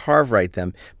them or did Harv write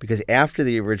them? Because after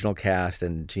the original cast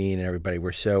and Gene and everybody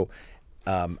were so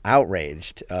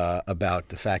outraged about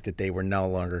the fact that they were no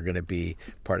longer going to be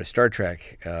part of Star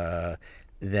Trek,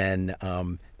 then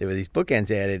there were these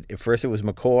bookends added. At first it was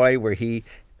McCoy, where he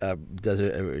does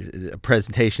a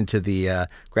presentation to the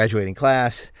graduating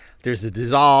class. There's a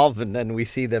dissolve, and then we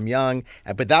see them young.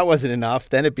 But that wasn't enough.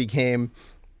 Then it became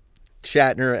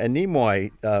Shatner and Nimoy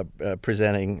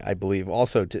presenting, I believe,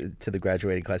 also to the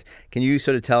graduating class. Can you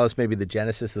sort of tell us maybe the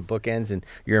genesis of the bookends and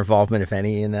your involvement, if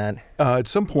any, in that? At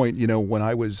some point, when I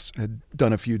had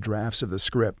done a few drafts of the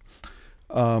script,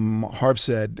 Harv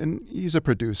said, and he's a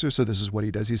producer, so this is what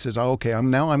he does. He says, "Oh, okay, I'm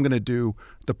going to do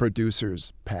the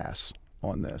producer's pass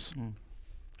on this."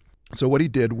 So what he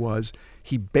did was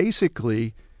he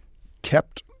basically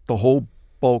kept the whole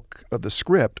bulk of the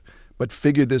script, but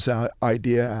figured this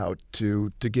idea out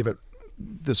to give it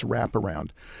this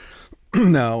wraparound.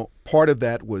 Now, part of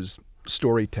that was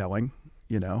storytelling,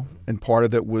 and part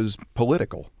of it was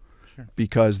political. Sure.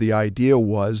 Because the idea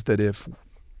was that if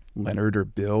Leonard or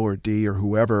Bill or Dee or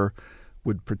whoever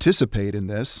would participate in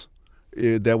this,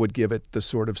 that would give it the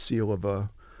sort of seal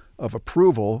of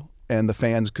approval, and the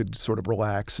fans could sort of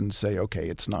relax and say, okay,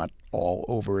 it's not all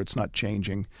over, it's not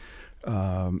changing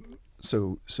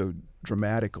so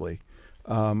dramatically.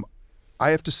 I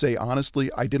have to say,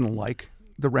 honestly, I didn't like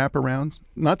the wraparounds.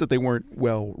 Not that they weren't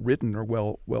well written or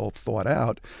well thought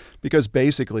out, because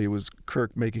basically it was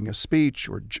Kirk making a speech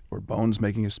or Bones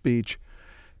making a speech,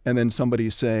 and then somebody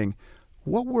saying,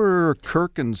 "What were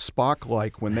Kirk and Spock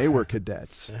like when they were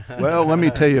cadets?" Well, let me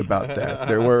tell you about that.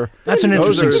 There were that's an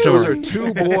interesting story. Those are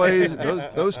two boys.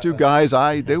 Those two guys.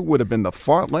 They would have been the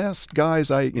far last guys.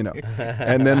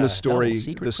 And then the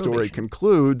story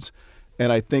concludes.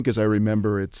 And I think, as I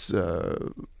remember, it's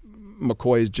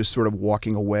McCoy is just sort of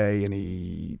walking away, and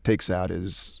he takes out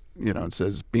his, and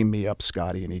says, "Beam me up,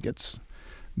 Scotty," and he gets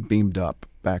beamed up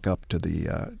back up to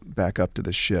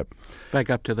the ship,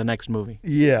 back up to the next movie.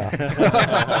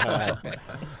 Yeah.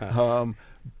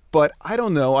 But I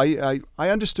don't know. I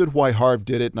understood why Harv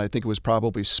did it, and I think it was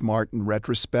probably smart in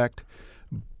retrospect.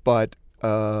 But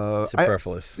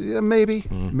superfluous. Maybe.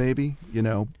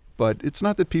 But it's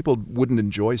not that people wouldn't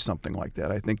enjoy something like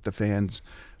that. I think the fans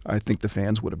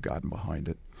would have gotten behind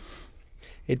it.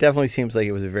 It definitely seems like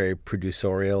it was a very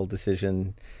producerial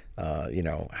decision.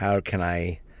 How can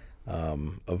I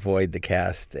avoid the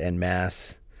cast en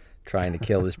masse trying to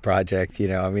kill this project?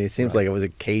 It seems like it was a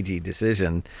cagey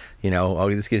decision.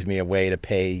 This gives me a way to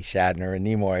pay Shatner and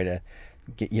Nimoy to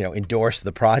endorse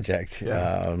the project.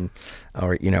 Yeah.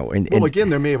 Again,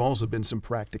 there may have also been some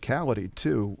practicality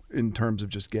too in terms of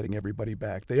just getting everybody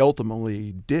back. They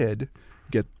ultimately did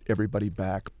get everybody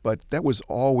back, but that was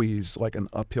always like an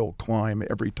uphill climb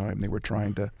every time they were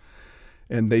trying to.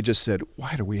 And they just said,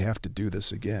 "Why do we have to do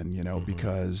this again?"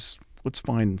 Because let's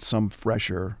find some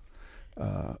fresher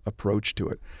approach to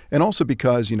it. And also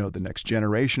because, the next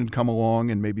generation had come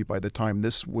along, and maybe by the time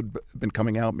this would have been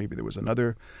coming out, maybe there was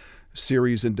another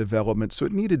series in development. So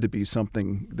it needed to be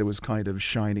something that was kind of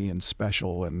shiny and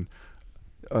special and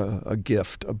a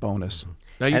gift, a bonus.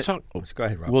 Now you talk. Go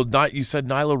ahead, Rob. Well, you said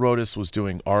Nyla Rodis was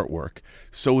doing artwork.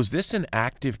 So was this an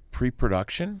active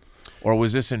pre-production, or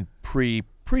was this in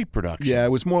pre-production. Yeah, it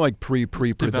was more like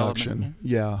pre-production.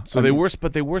 Yeah. So they were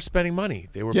spending money.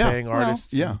 They were paying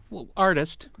artists. Yeah. Well,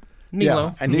 artist. Nilo.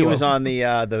 Yeah. And he was on the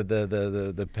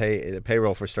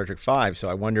payroll for Star Trek V. So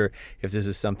I wonder if this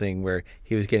is something where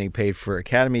he was getting paid for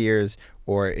Academy years,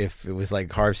 or if it was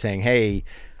like Harv saying, "Hey,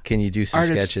 can you do some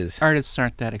sketches?" Artists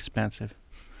aren't that expensive.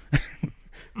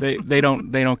 They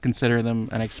don't consider them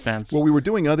an expense. Well, we were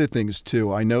doing other things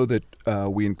too. I know that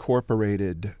we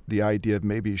incorporated the idea of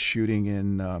maybe shooting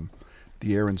in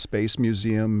the Air and Space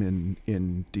Museum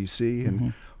in D.C.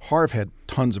 and Harv had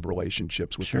tons of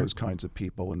relationships with those kinds of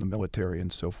people in the military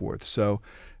and so forth. So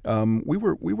we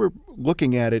were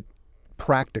looking at it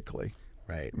practically,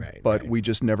 Right. but we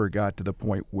just never got to the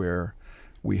point where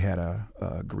we had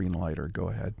a green light or go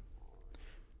ahead.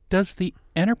 Does the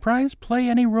Enterprise play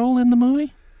any role in the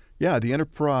movie? Yeah, the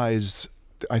Enterprise.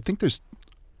 I think there's,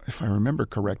 if I remember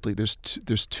correctly, there's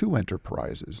two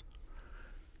Enterprises.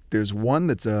 There's one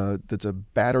that's a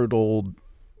battered old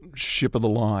ship of the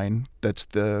line. That's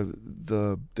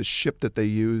the ship that they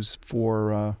use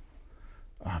for.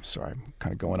 I'm sorry, I'm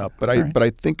kind of going up, but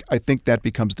I think that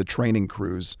becomes the training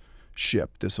crew's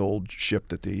ship. This old ship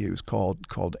that they use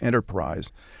called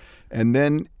Enterprise, and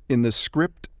then in the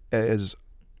script as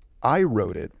I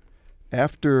wrote it,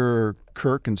 after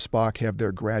Kirk and Spock have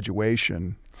their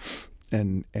graduation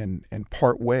and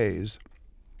part ways,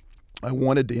 I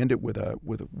wanted to end it with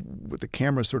the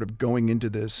camera sort of going into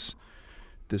this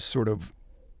sort of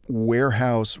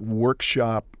warehouse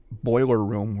workshop boiler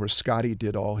room where Scotty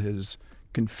did all his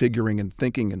configuring and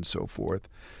thinking and so forth.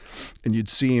 And you'd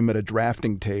see him at a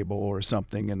drafting table or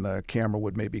something, and the camera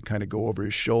would maybe kind of go over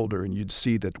his shoulder, and you'd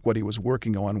see that what he was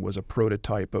working on was a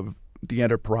prototype of the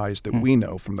Enterprise that we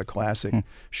know from the classic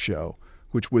show,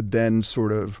 which would then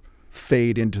sort of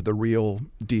fade into the real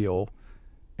deal,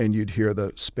 and you'd hear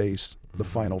the space, the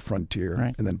final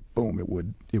frontier, and then boom, it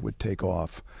would take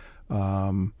off.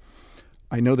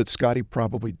 I know that Scotty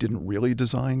probably didn't really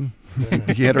design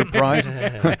the Enterprise,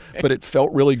 but it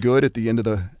felt really good at the end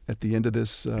of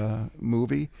this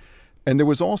movie. And there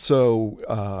was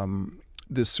also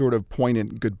this sort of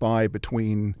poignant goodbye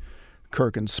between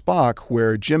Kirk and Spock,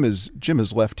 where Jim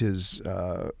has left his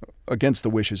against the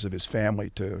wishes of his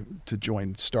family to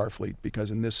join Starfleet, because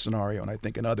in this scenario, and I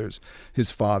think in others,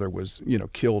 his father was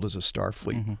killed as a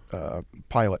Starfleet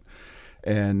pilot.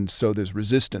 And so there's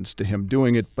resistance to him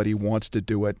doing it, but he wants to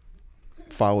do it,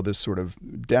 follow this sort of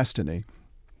destiny.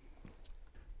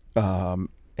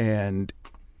 And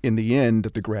in the end,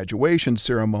 at the graduation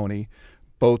ceremony,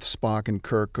 both Spock and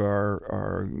Kirk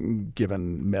are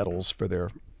given medals for their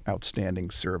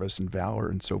outstanding service and valor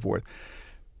and so forth.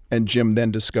 And Jim then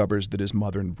discovers that his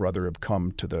mother and brother have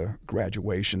come to the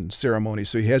graduation ceremony.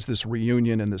 So he has this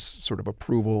reunion and this sort of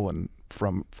approval and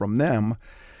from them.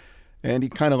 And he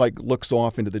kind of like looks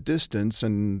off into the distance,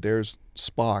 and there's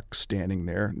Spock standing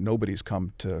there. Nobody's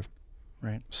come to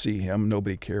see him.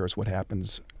 Nobody cares what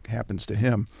happens to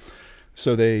him.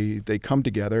 So they come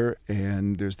together,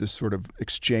 and there's this sort of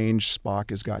exchange.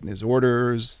 Spock has gotten his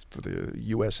orders for the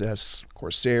USS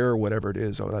Corsair, whatever it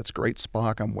is. Oh, that's great,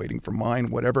 Spock. I'm waiting for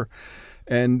mine, whatever.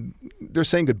 And they're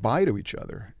saying goodbye to each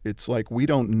other. It's like we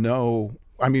don't know.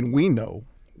 I mean, we know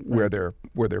where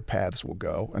their paths will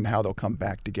go and how they'll come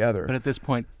back together. But at this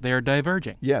point, they are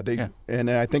diverging. Yeah, and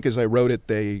I think as I wrote it,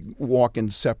 they walk in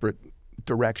separate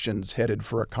directions, headed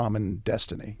for a common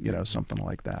destiny. Something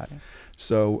like that. Yeah.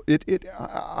 So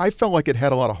I felt like it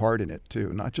had a lot of heart in it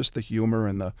too, not just the humor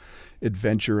and the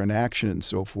adventure and action and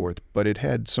so forth, but it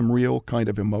had some real kind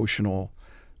of emotional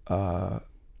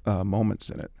moments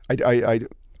in it.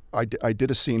 I did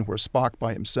a scene where Spock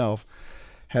by himself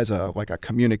has a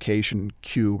communication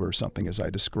cube or something, as I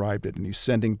described it, and he's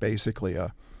sending basically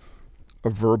a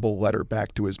verbal letter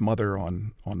back to his mother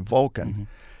on Vulcan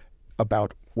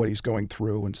about what he's going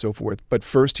through and so forth. But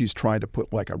first he's trying to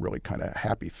put like a really kind of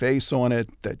happy face on it,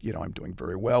 that I'm doing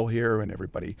very well here and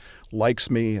everybody likes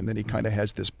me. And then he kind of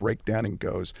has this breakdown and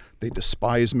goes, they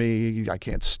despise me, I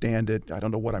can't stand it, I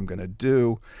don't know what I'm going to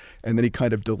do. And then he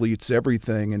kind of deletes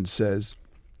everything and says,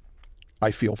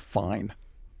 I feel fine.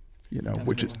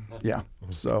 Which is, yeah.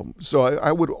 So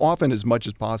I would often, as much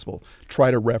as possible,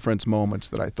 try to reference moments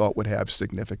that I thought would have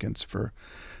significance for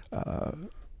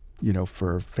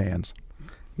fans.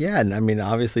 Yeah, and I mean,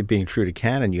 obviously being true to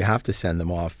canon, you have to send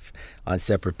them off on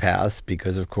separate paths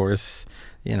because, of course,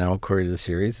 according to the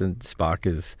series, and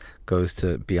Spock goes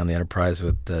to be on the Enterprise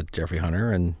with Jeffrey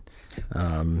Hunter, and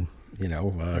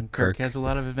Kirk has a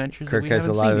lot of adventures. Kirk has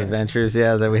a lot of adventures,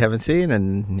 that we haven't seen,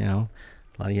 and a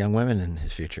lot of young women in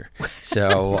his future.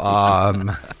 So,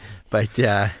 but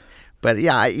But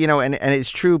yeah, and it's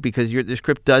true because the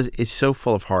script is so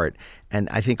full of heart, and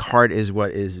I think heart is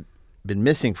what is been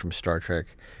missing from Star Trek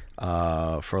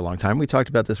for a long time. We talked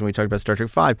about this when we talked about Star Trek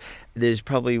V. There's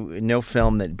probably no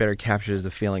film that better captures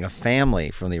the feeling of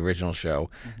family from the original show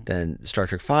than Star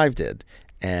Trek V did.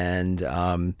 And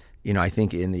I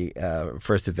think in the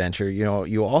first adventure,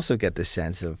 you also get this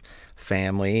sense of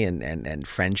family and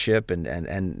friendship,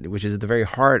 and which is at the very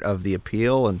heart of the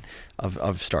appeal and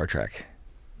of Star Trek.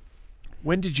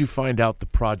 When did you find out the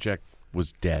project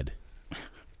was dead?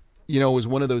 It was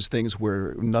one of those things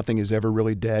where nothing is ever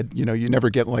really dead. You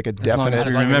never get like a definite.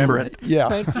 As long as you remember it. Yeah.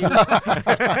 Thank you.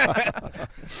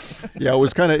 Yeah,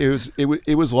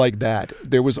 it was like that.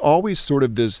 There was always sort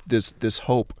of this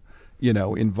hope,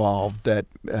 involved that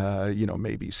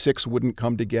maybe 6 wouldn't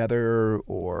come together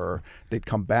or they'd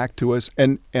come back to us.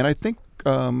 And I think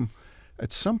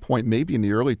at some point, maybe in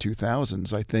the early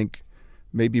 2000s, I think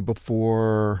maybe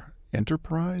before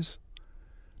Enterprise,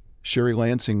 Sherry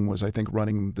Lansing was, I think,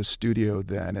 running the studio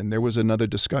then, and there was another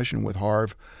discussion with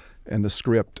Harv and the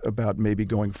script about maybe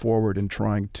going forward and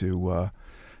trying to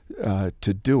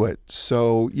do it.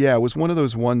 So yeah, it was one of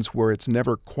those ones where it's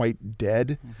never quite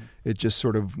dead. Mm-hmm. It just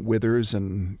sort of withers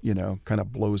and kind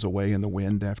of blows away in the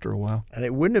wind after a while. And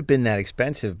it wouldn't have been that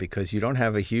expensive because you don't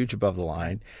have a huge above the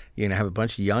line. You're gonna have a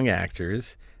bunch of young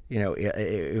actors.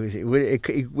 It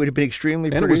would have been extremely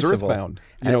producible. And it was Earthbound.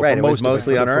 It was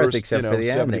mostly on Earth except for the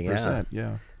 70%, ending.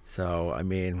 Yeah. So,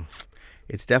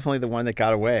 it's definitely the one that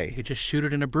got away. You just shoot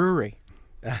it in a brewery.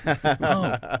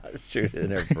 Shoot it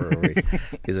in a brewery.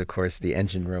 Because, of course, the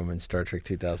engine room in Star Trek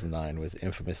 2009 was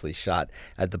infamously shot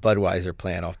at the Budweiser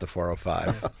plant off the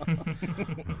 405.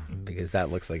 Because that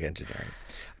looks like engineering.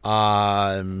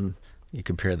 You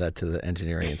compare that to the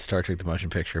engineering in Star Trek: The Motion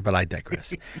Picture, but I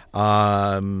digress.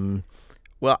 I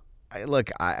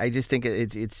just think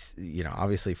it's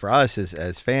obviously for us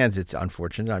as fans, it's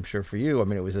unfortunate. I'm sure for you.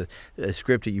 It was a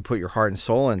script that you put your heart and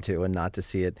soul into, and not to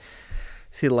see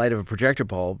the light of a projector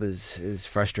bulb is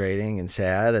frustrating and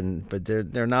sad. But there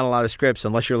are not a lot of scripts,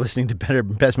 unless you're listening to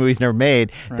best movies never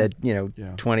made, right,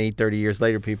 that 20, 30 years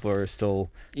later people are still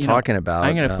talking about.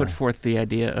 I'm going to put forth the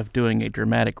idea of doing a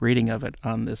dramatic reading of it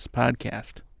on this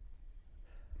podcast.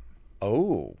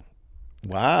 Oh,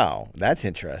 wow, that's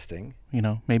interesting.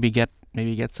 Maybe get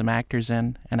some actors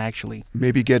in and actually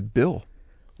maybe get Bill.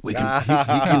 We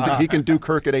can he can do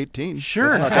Kirk at 18.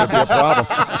 Sure, that's not going to be a problem.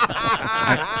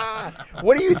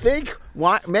 What do you think?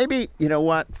 Maybe,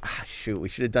 what? Shoot, we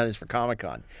should have done this for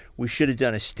Comic-Con. We should have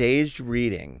done a staged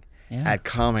reading at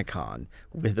Comic-Con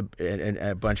with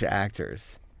a bunch of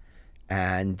actors.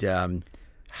 And,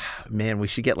 man, we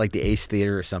should get like the Ace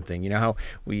Theater or something.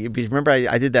 Remember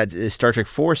I did that Star Trek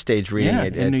 4 staged reading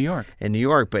in New York. In New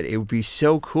York, but it would be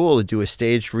so cool to do a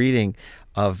staged reading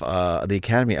of the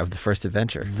Academy of the First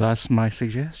Adventure. Thus my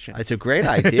suggestion. It's a great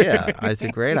idea.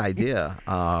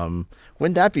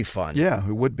 Wouldn't that be fun? Yeah,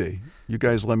 it would be. You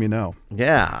guys let me know.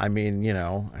 Yeah, and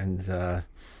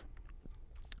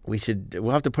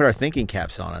we'll have to put our thinking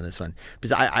caps on this one,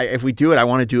 because if we do it, I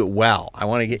want to do it well. I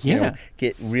want to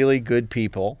get really good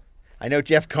people. I know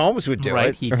Jeff Combs would do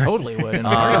it. He totally would. He could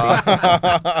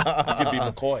be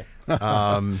McCoy.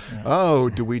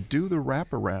 Do we do the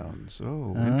wraparounds?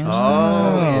 Oh, interesting.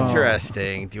 Oh,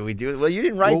 interesting. Do we do it? Well, you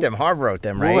didn't write them. Harv wrote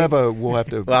them, right? We'll have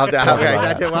to. We'll have to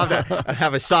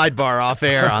have a sidebar off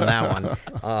air on that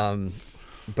one.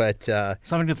 But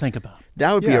something to think about.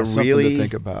 That would be a really to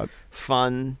think about.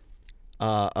 Fun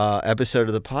episode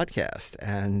of the podcast,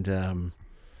 and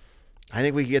I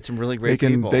think we could get some really great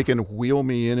people. They can wheel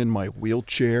me in my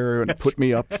wheelchair and put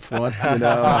me up front. And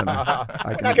I'm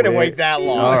not going to wait that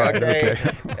long. All right, okay.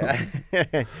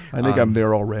 I think I'm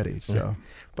there already. So,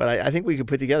 but I think we could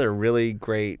put together a really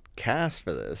great cast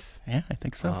for this. Yeah, I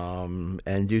think so.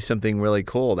 And do something really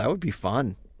cool. That would be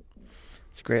fun.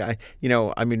 It's great.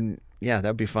 Yeah, that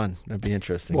would be fun. That would be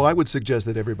interesting. Well, I would suggest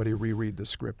that everybody reread the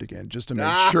script again, just to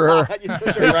make sure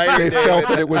they felt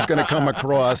that it was going to come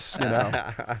across.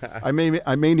 I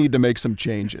may need to make some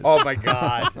changes. Oh my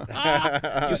God!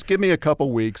 Just give me a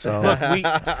couple weeks. Look,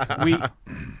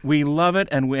 we love it,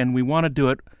 and we want to do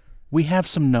it. We have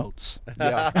some notes.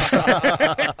 Yeah.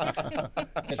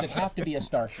 Does it have to be a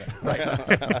starship? Right.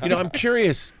 I'm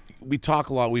curious. We talk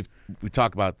a lot. We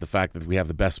talk about the fact that we have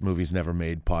the Best Movies Never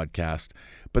Made podcast,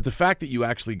 but the fact that you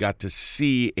actually got to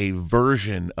see a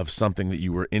version of something that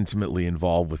you were intimately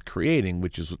involved with creating,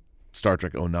 which is what Star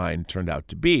Trek 09 turned out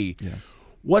to be. Yeah.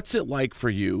 What's it like for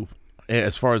you,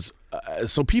 as far as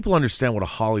so people understand what a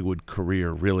Hollywood career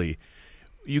really?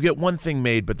 You get one thing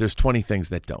made, but there's 20 things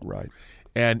that don't. Right.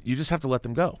 and you just have to let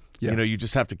them go. Yeah. You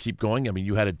just have to keep going. I mean,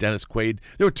 you had a Dennis Quaid.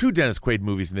 There were 2 Dennis Quaid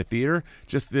movies in the theater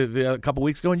just a couple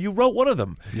weeks ago, and you wrote one of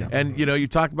them. Yeah. And you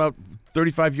talked about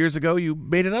 35 years ago, you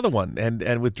made another one,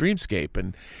 and with Dreamscape,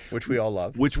 and Which we all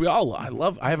love. I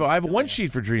love. I have a one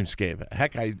sheet for Dreamscape.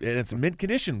 Heck, and it's mint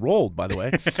condition, rolled, by the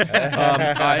way.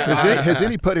 Has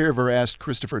anybody ever asked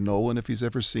Christopher Nolan if he's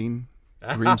ever seen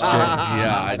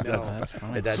Dreamscape? That's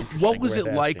funny. So what was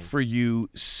it like for you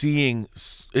seeing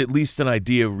at least an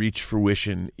idea reach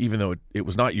fruition, even though it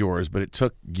was not yours, but it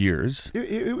took years?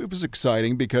 It was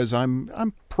exciting because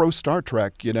I'm pro Star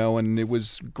Trek, and it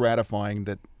was gratifying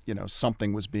that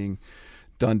something was being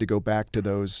done to go back to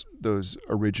those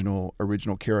original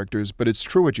characters. But it's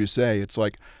true what you say. It's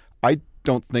like I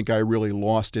don't think I really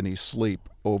lost any sleep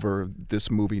over this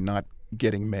movie not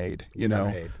getting made.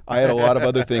 I had a lot of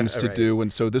other things to do,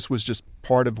 and so this was just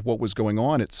part of what was going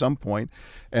on at some point.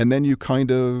 And then you kind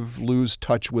of lose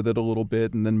touch with it a little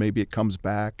bit, and then maybe it comes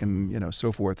back, and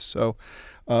so forth. So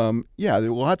there were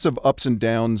lots of ups and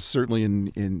downs certainly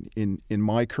in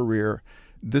my career.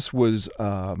 This was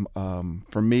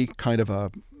for me kind of a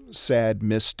sad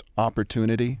missed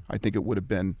opportunity. I think it would have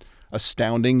been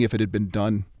astounding if it had been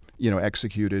done,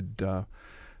 executed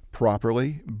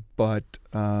properly. But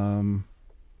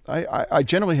I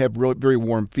generally have very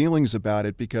warm feelings about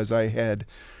it because I had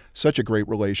such a great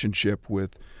relationship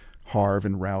with Harv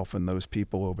and Ralph and those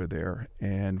people over there.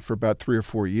 And for about 3 or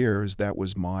 4 years, that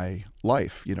was my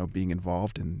life, being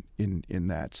involved in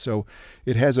that. So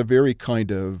it has a very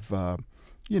kind of,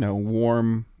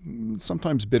 warm,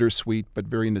 sometimes bittersweet, but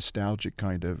very nostalgic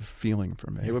kind of feeling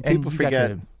for me. When And people you forget. got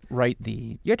to write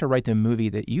the movie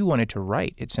that you wanted to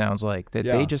write. It sounds like that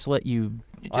they just let you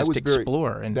just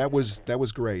explore. And that was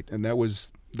great, and that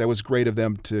was great of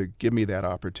them to give me that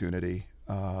opportunity.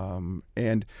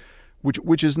 And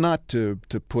which is not to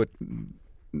put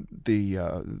the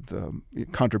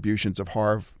contributions of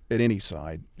Harv at any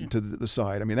side to the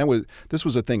side. I mean, this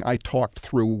was a thing I talked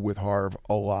through with Harv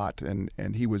a lot,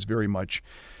 and he was very much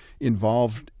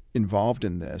involved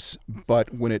in this.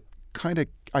 But when it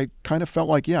I kind of felt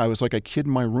like I was like a kid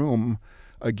in my room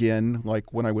again,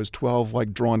 like when I was 12,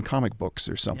 like drawing comic books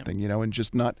or something, and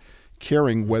just not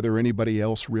caring whether anybody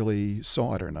else really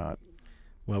saw it or not.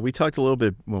 Well, we talked a little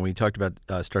bit when we talked about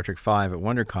Star Trek V at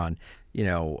WonderCon,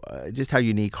 just how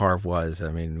unique Harv was.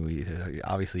 I mean,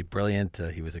 obviously brilliant.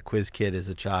 He was a quiz kid as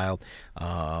a child.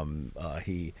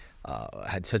 He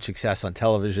had such success on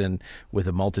television with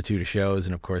a multitude of shows,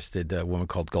 and of course did a Woman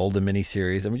Called Golden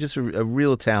miniseries. I mean, just a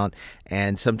real talent.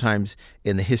 And sometimes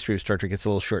in the history of Star Trek, it's a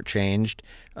little shortchanged.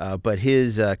 But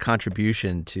his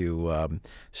contribution to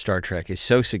Star Trek is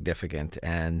so significant.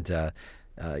 And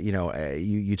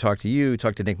you talk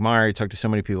to Nick Meyer, you talk to so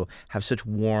many people, have such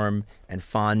warm and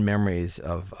fond memories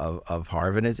of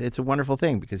Harv, and it's a wonderful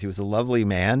thing because he was a lovely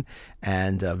man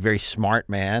and a very smart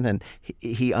man, and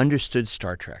he understood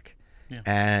Star Trek. Yeah.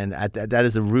 And that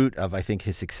is the root of, I think,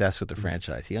 his success with the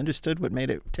franchise. He understood what made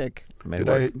it tick. Did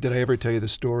I ever tell you the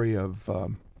story of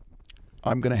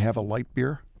I'm going to have a light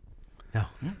beer? No.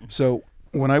 So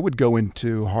when I would go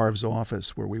into Harv's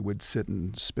office where we would sit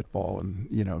and spitball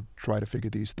and try to figure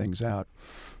these things out,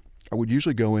 I would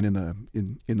usually go in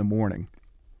the morning,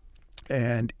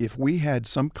 and if we had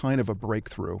some kind of a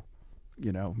breakthrough,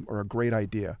 or a great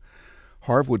idea,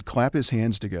 Harv would clap his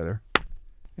hands together,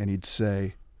 and he'd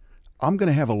say, "I'm going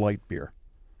to have a light beer.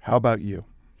 How about you?"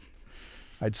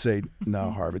 I'd say,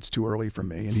 "No, Harv, it's too early for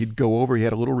me." And he'd go over. He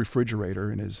had a little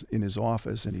refrigerator in his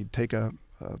office, and he'd take a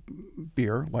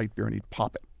light beer, and he'd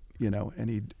pop it, and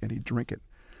he'd drink it.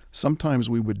 Sometimes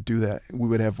we would do that. We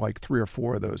would have like 3 or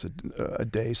 4 of those a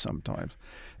day sometimes.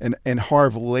 And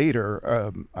Harv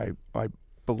later, I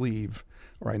believe,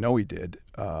 or I know he did,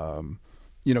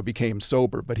 became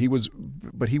sober. But he was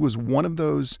one of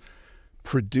those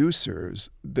producers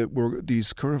that were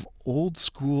these kind of old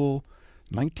school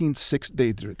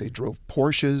 1960s. They drove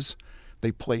Porsches.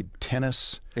 They played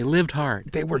tennis. They lived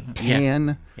hard. They were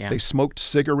tan. Yeah. They smoked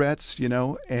cigarettes,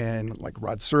 and like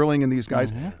Rod Serling and these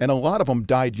guys. Mm-hmm. And a lot of them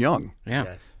died young. Yeah.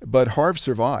 Yes. But Harv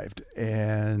survived.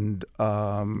 And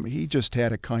he just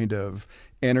had a kind of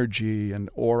energy and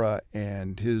aura,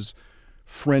 and his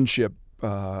friendship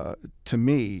to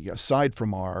me, aside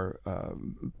from our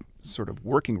sort of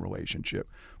working relationship,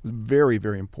 was very,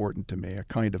 very important to me, a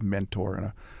kind of mentor and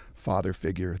a father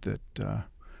figure that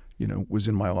was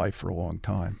in my life for a long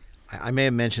time. I may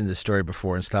have mentioned this story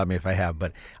before, and stop me if I have,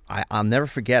 but I'll never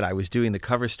forget. I was doing the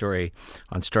cover story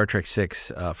on Star Trek VI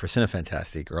for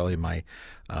Cinefantastique early in my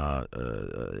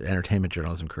entertainment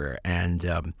journalism career,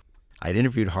 and I'd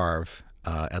interviewed Harv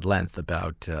at length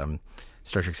about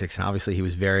Star Trek 6, and obviously he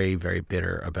was very, very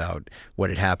bitter about what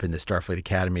had happened. The Starfleet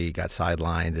Academy got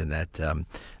sidelined, and that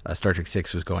Star Trek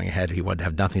 6 was going ahead. He wanted to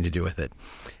have nothing to do with it.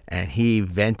 And he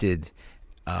vented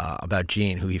about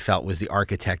Gene, who he felt was the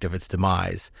architect of its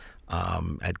demise,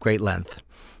 at great length.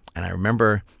 And I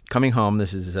remember coming home, and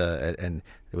there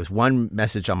was one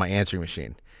message on my answering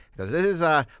machine. He goes, "This is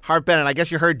Harv Bennett. I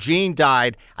guess you heard Gene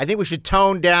died. I think we should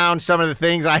tone down some of the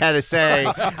things I had to say."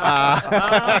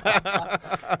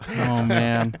 Oh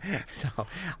man! So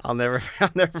I'll never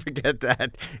forget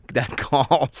that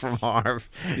call from Harv.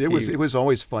 It was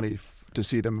always funny to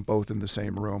see them both in the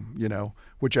same room,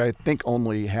 which I think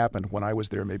only happened when I was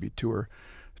there, maybe two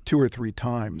or three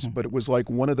times. But it was like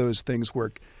one of those things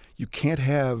where you can't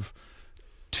have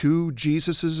two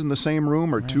Jesuses in the same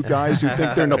room, or two guys who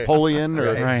think they're Napoleon,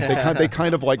 or they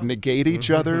kind of like negate each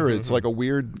other. It's like a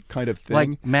weird kind of thing.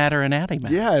 Like matter and antimatter.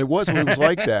 Yeah, it was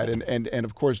like that. And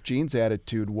of course, Gene's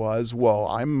attitude was, well,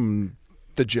 I'm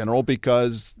the general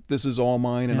because this is all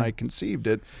mine and I conceived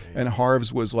it. And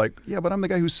Harv's was like, yeah, but I'm the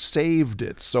guy who saved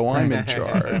it, so I'm in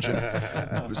charge.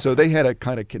 So they had a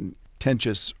kind of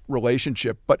contentious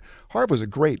relationship, but Harv was a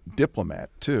great diplomat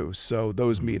too, so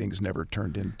those meetings never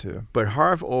turned into. But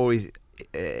Harv always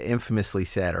infamously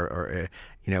said, or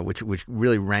which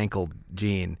really rankled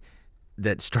Gene,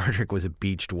 that Star Trek was a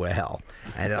beached whale,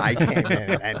 and I came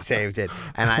in and saved it.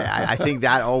 And I think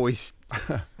that always,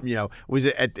 was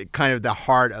at the, kind of the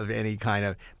heart of any kind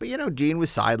of. But Gene was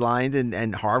sidelined,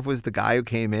 and Harv was the guy who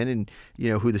came in and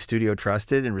who the studio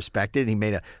trusted and respected. And he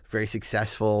made a very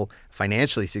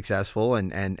financially successful,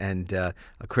 and a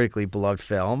critically beloved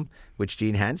film, which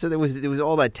Gene had. So there was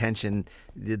all that tension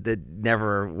that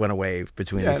never went away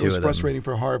between the two of them. It was frustrating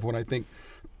for Harv when I think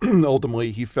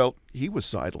ultimately he felt he was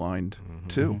sidelined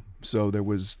too. So there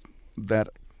was that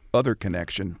other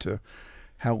connection to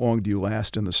how long do you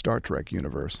last in the Star Trek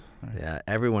universe? Yeah,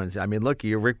 everyone's. I mean, look,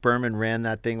 Rick Berman ran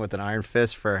that thing with an iron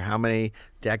fist for how many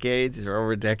decades, or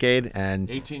over a decade, and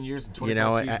 18 years and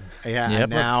 25 seasons. Yeah. Yep. And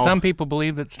now Some people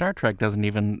believe that Star Trek doesn't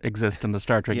even exist in the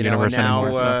Star Trek universe now,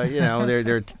 anymore.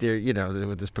 they're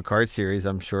with this Picard series.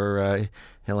 I'm sure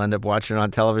he'll end up watching it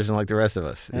on television like the rest of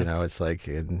us. Yeah. It's like.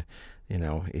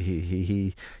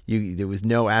 There was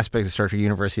no aspect of Star Trek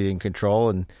universe he didn't control,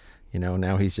 and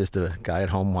now he's just a guy at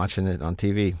home watching it on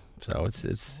TV. So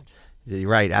it's you're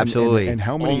right, absolutely. And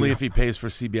how many? Only if he pays for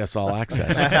CBS All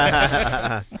Access.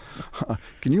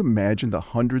 Can you imagine the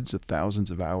hundreds of thousands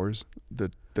of hours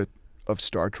that of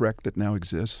Star Trek that now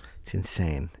exists? It's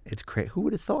insane. It's crazy. Who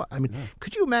would have thought? I mean,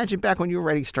 could you imagine back when you were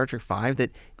writing Star Trek V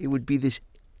that it would be this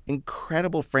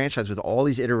incredible franchise with all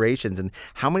these iterations, and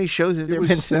how many shows have there been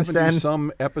since then? There was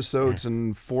 70-some episodes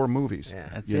and 4 movies,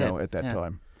 That's at that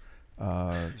time.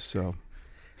 So,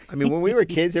 I mean, when we were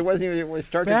kids, it wasn't even. It was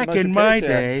Star Trek Back in my Picture.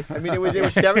 day. I mean, there were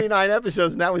 79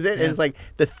 episodes, and that was it. And it's like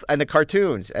the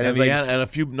cartoons, and it was and a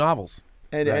few novels.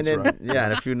 and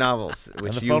a few novels,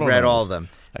 which the you photo read all novels. of them.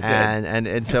 I did.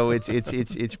 And so it's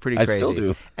pretty I crazy. still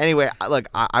do. Anyway, look,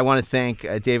 I want to thank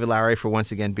David Lowery for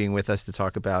once again being with us to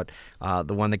talk about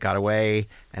The One That Got Away,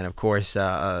 and of course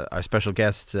our special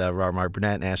guests Robert Meyer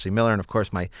Burnett and Ashley Miller, and of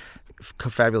course my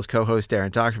fabulous co-host Darren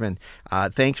Dochterman.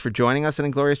 Thanks for joining us on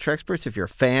Inglorious Treksperts. If you're a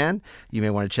fan, you may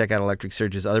want to check out Electric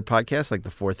Surge's other podcasts like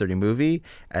The 430 Movie,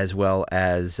 as well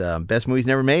as Best Movies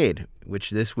Never Made, which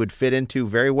this would fit into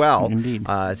very well. Indeed.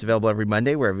 It's available every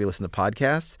Monday wherever you listen to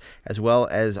podcasts, as well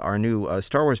as our new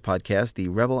Star Wars podcast, The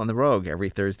Rebel and the Rogue, every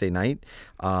Thursday night.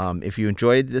 If you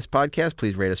enjoyed this podcast,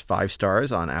 please rate us 5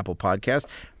 stars on Apple Podcasts.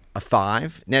 A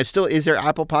 5. Now, still, is there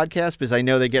Apple Podcasts? Because I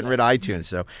know they're getting rid of iTunes.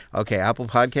 So, okay, Apple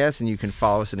Podcasts, and you can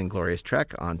follow us at Inglorious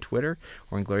Trek on Twitter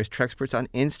or Inglorious Treksperts on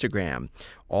Instagram.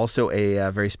 Also, a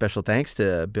very special thanks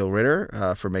to Bill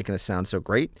Ritter for making us sound so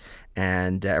great,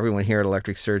 and everyone here at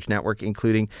Electric Surge Network,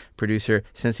 including producer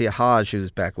Cynthia Hodge, who's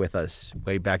back with us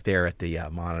way back there at the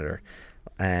monitor.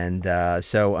 And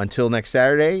so, until next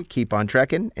Saturday, keep on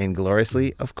trekking, and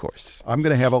gloriously, of course. I'm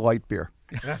going to have a light beer.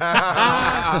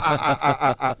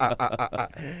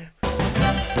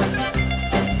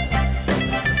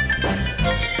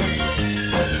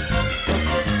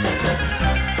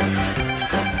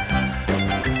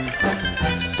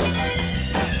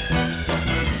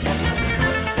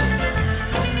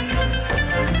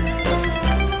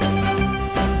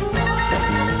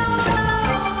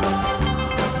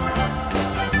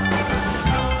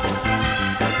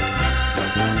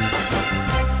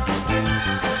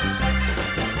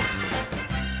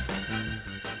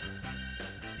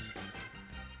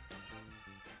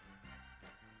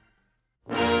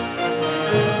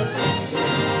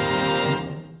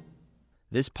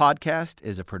 This podcast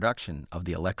is a production of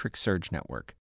the Electric Surge Network.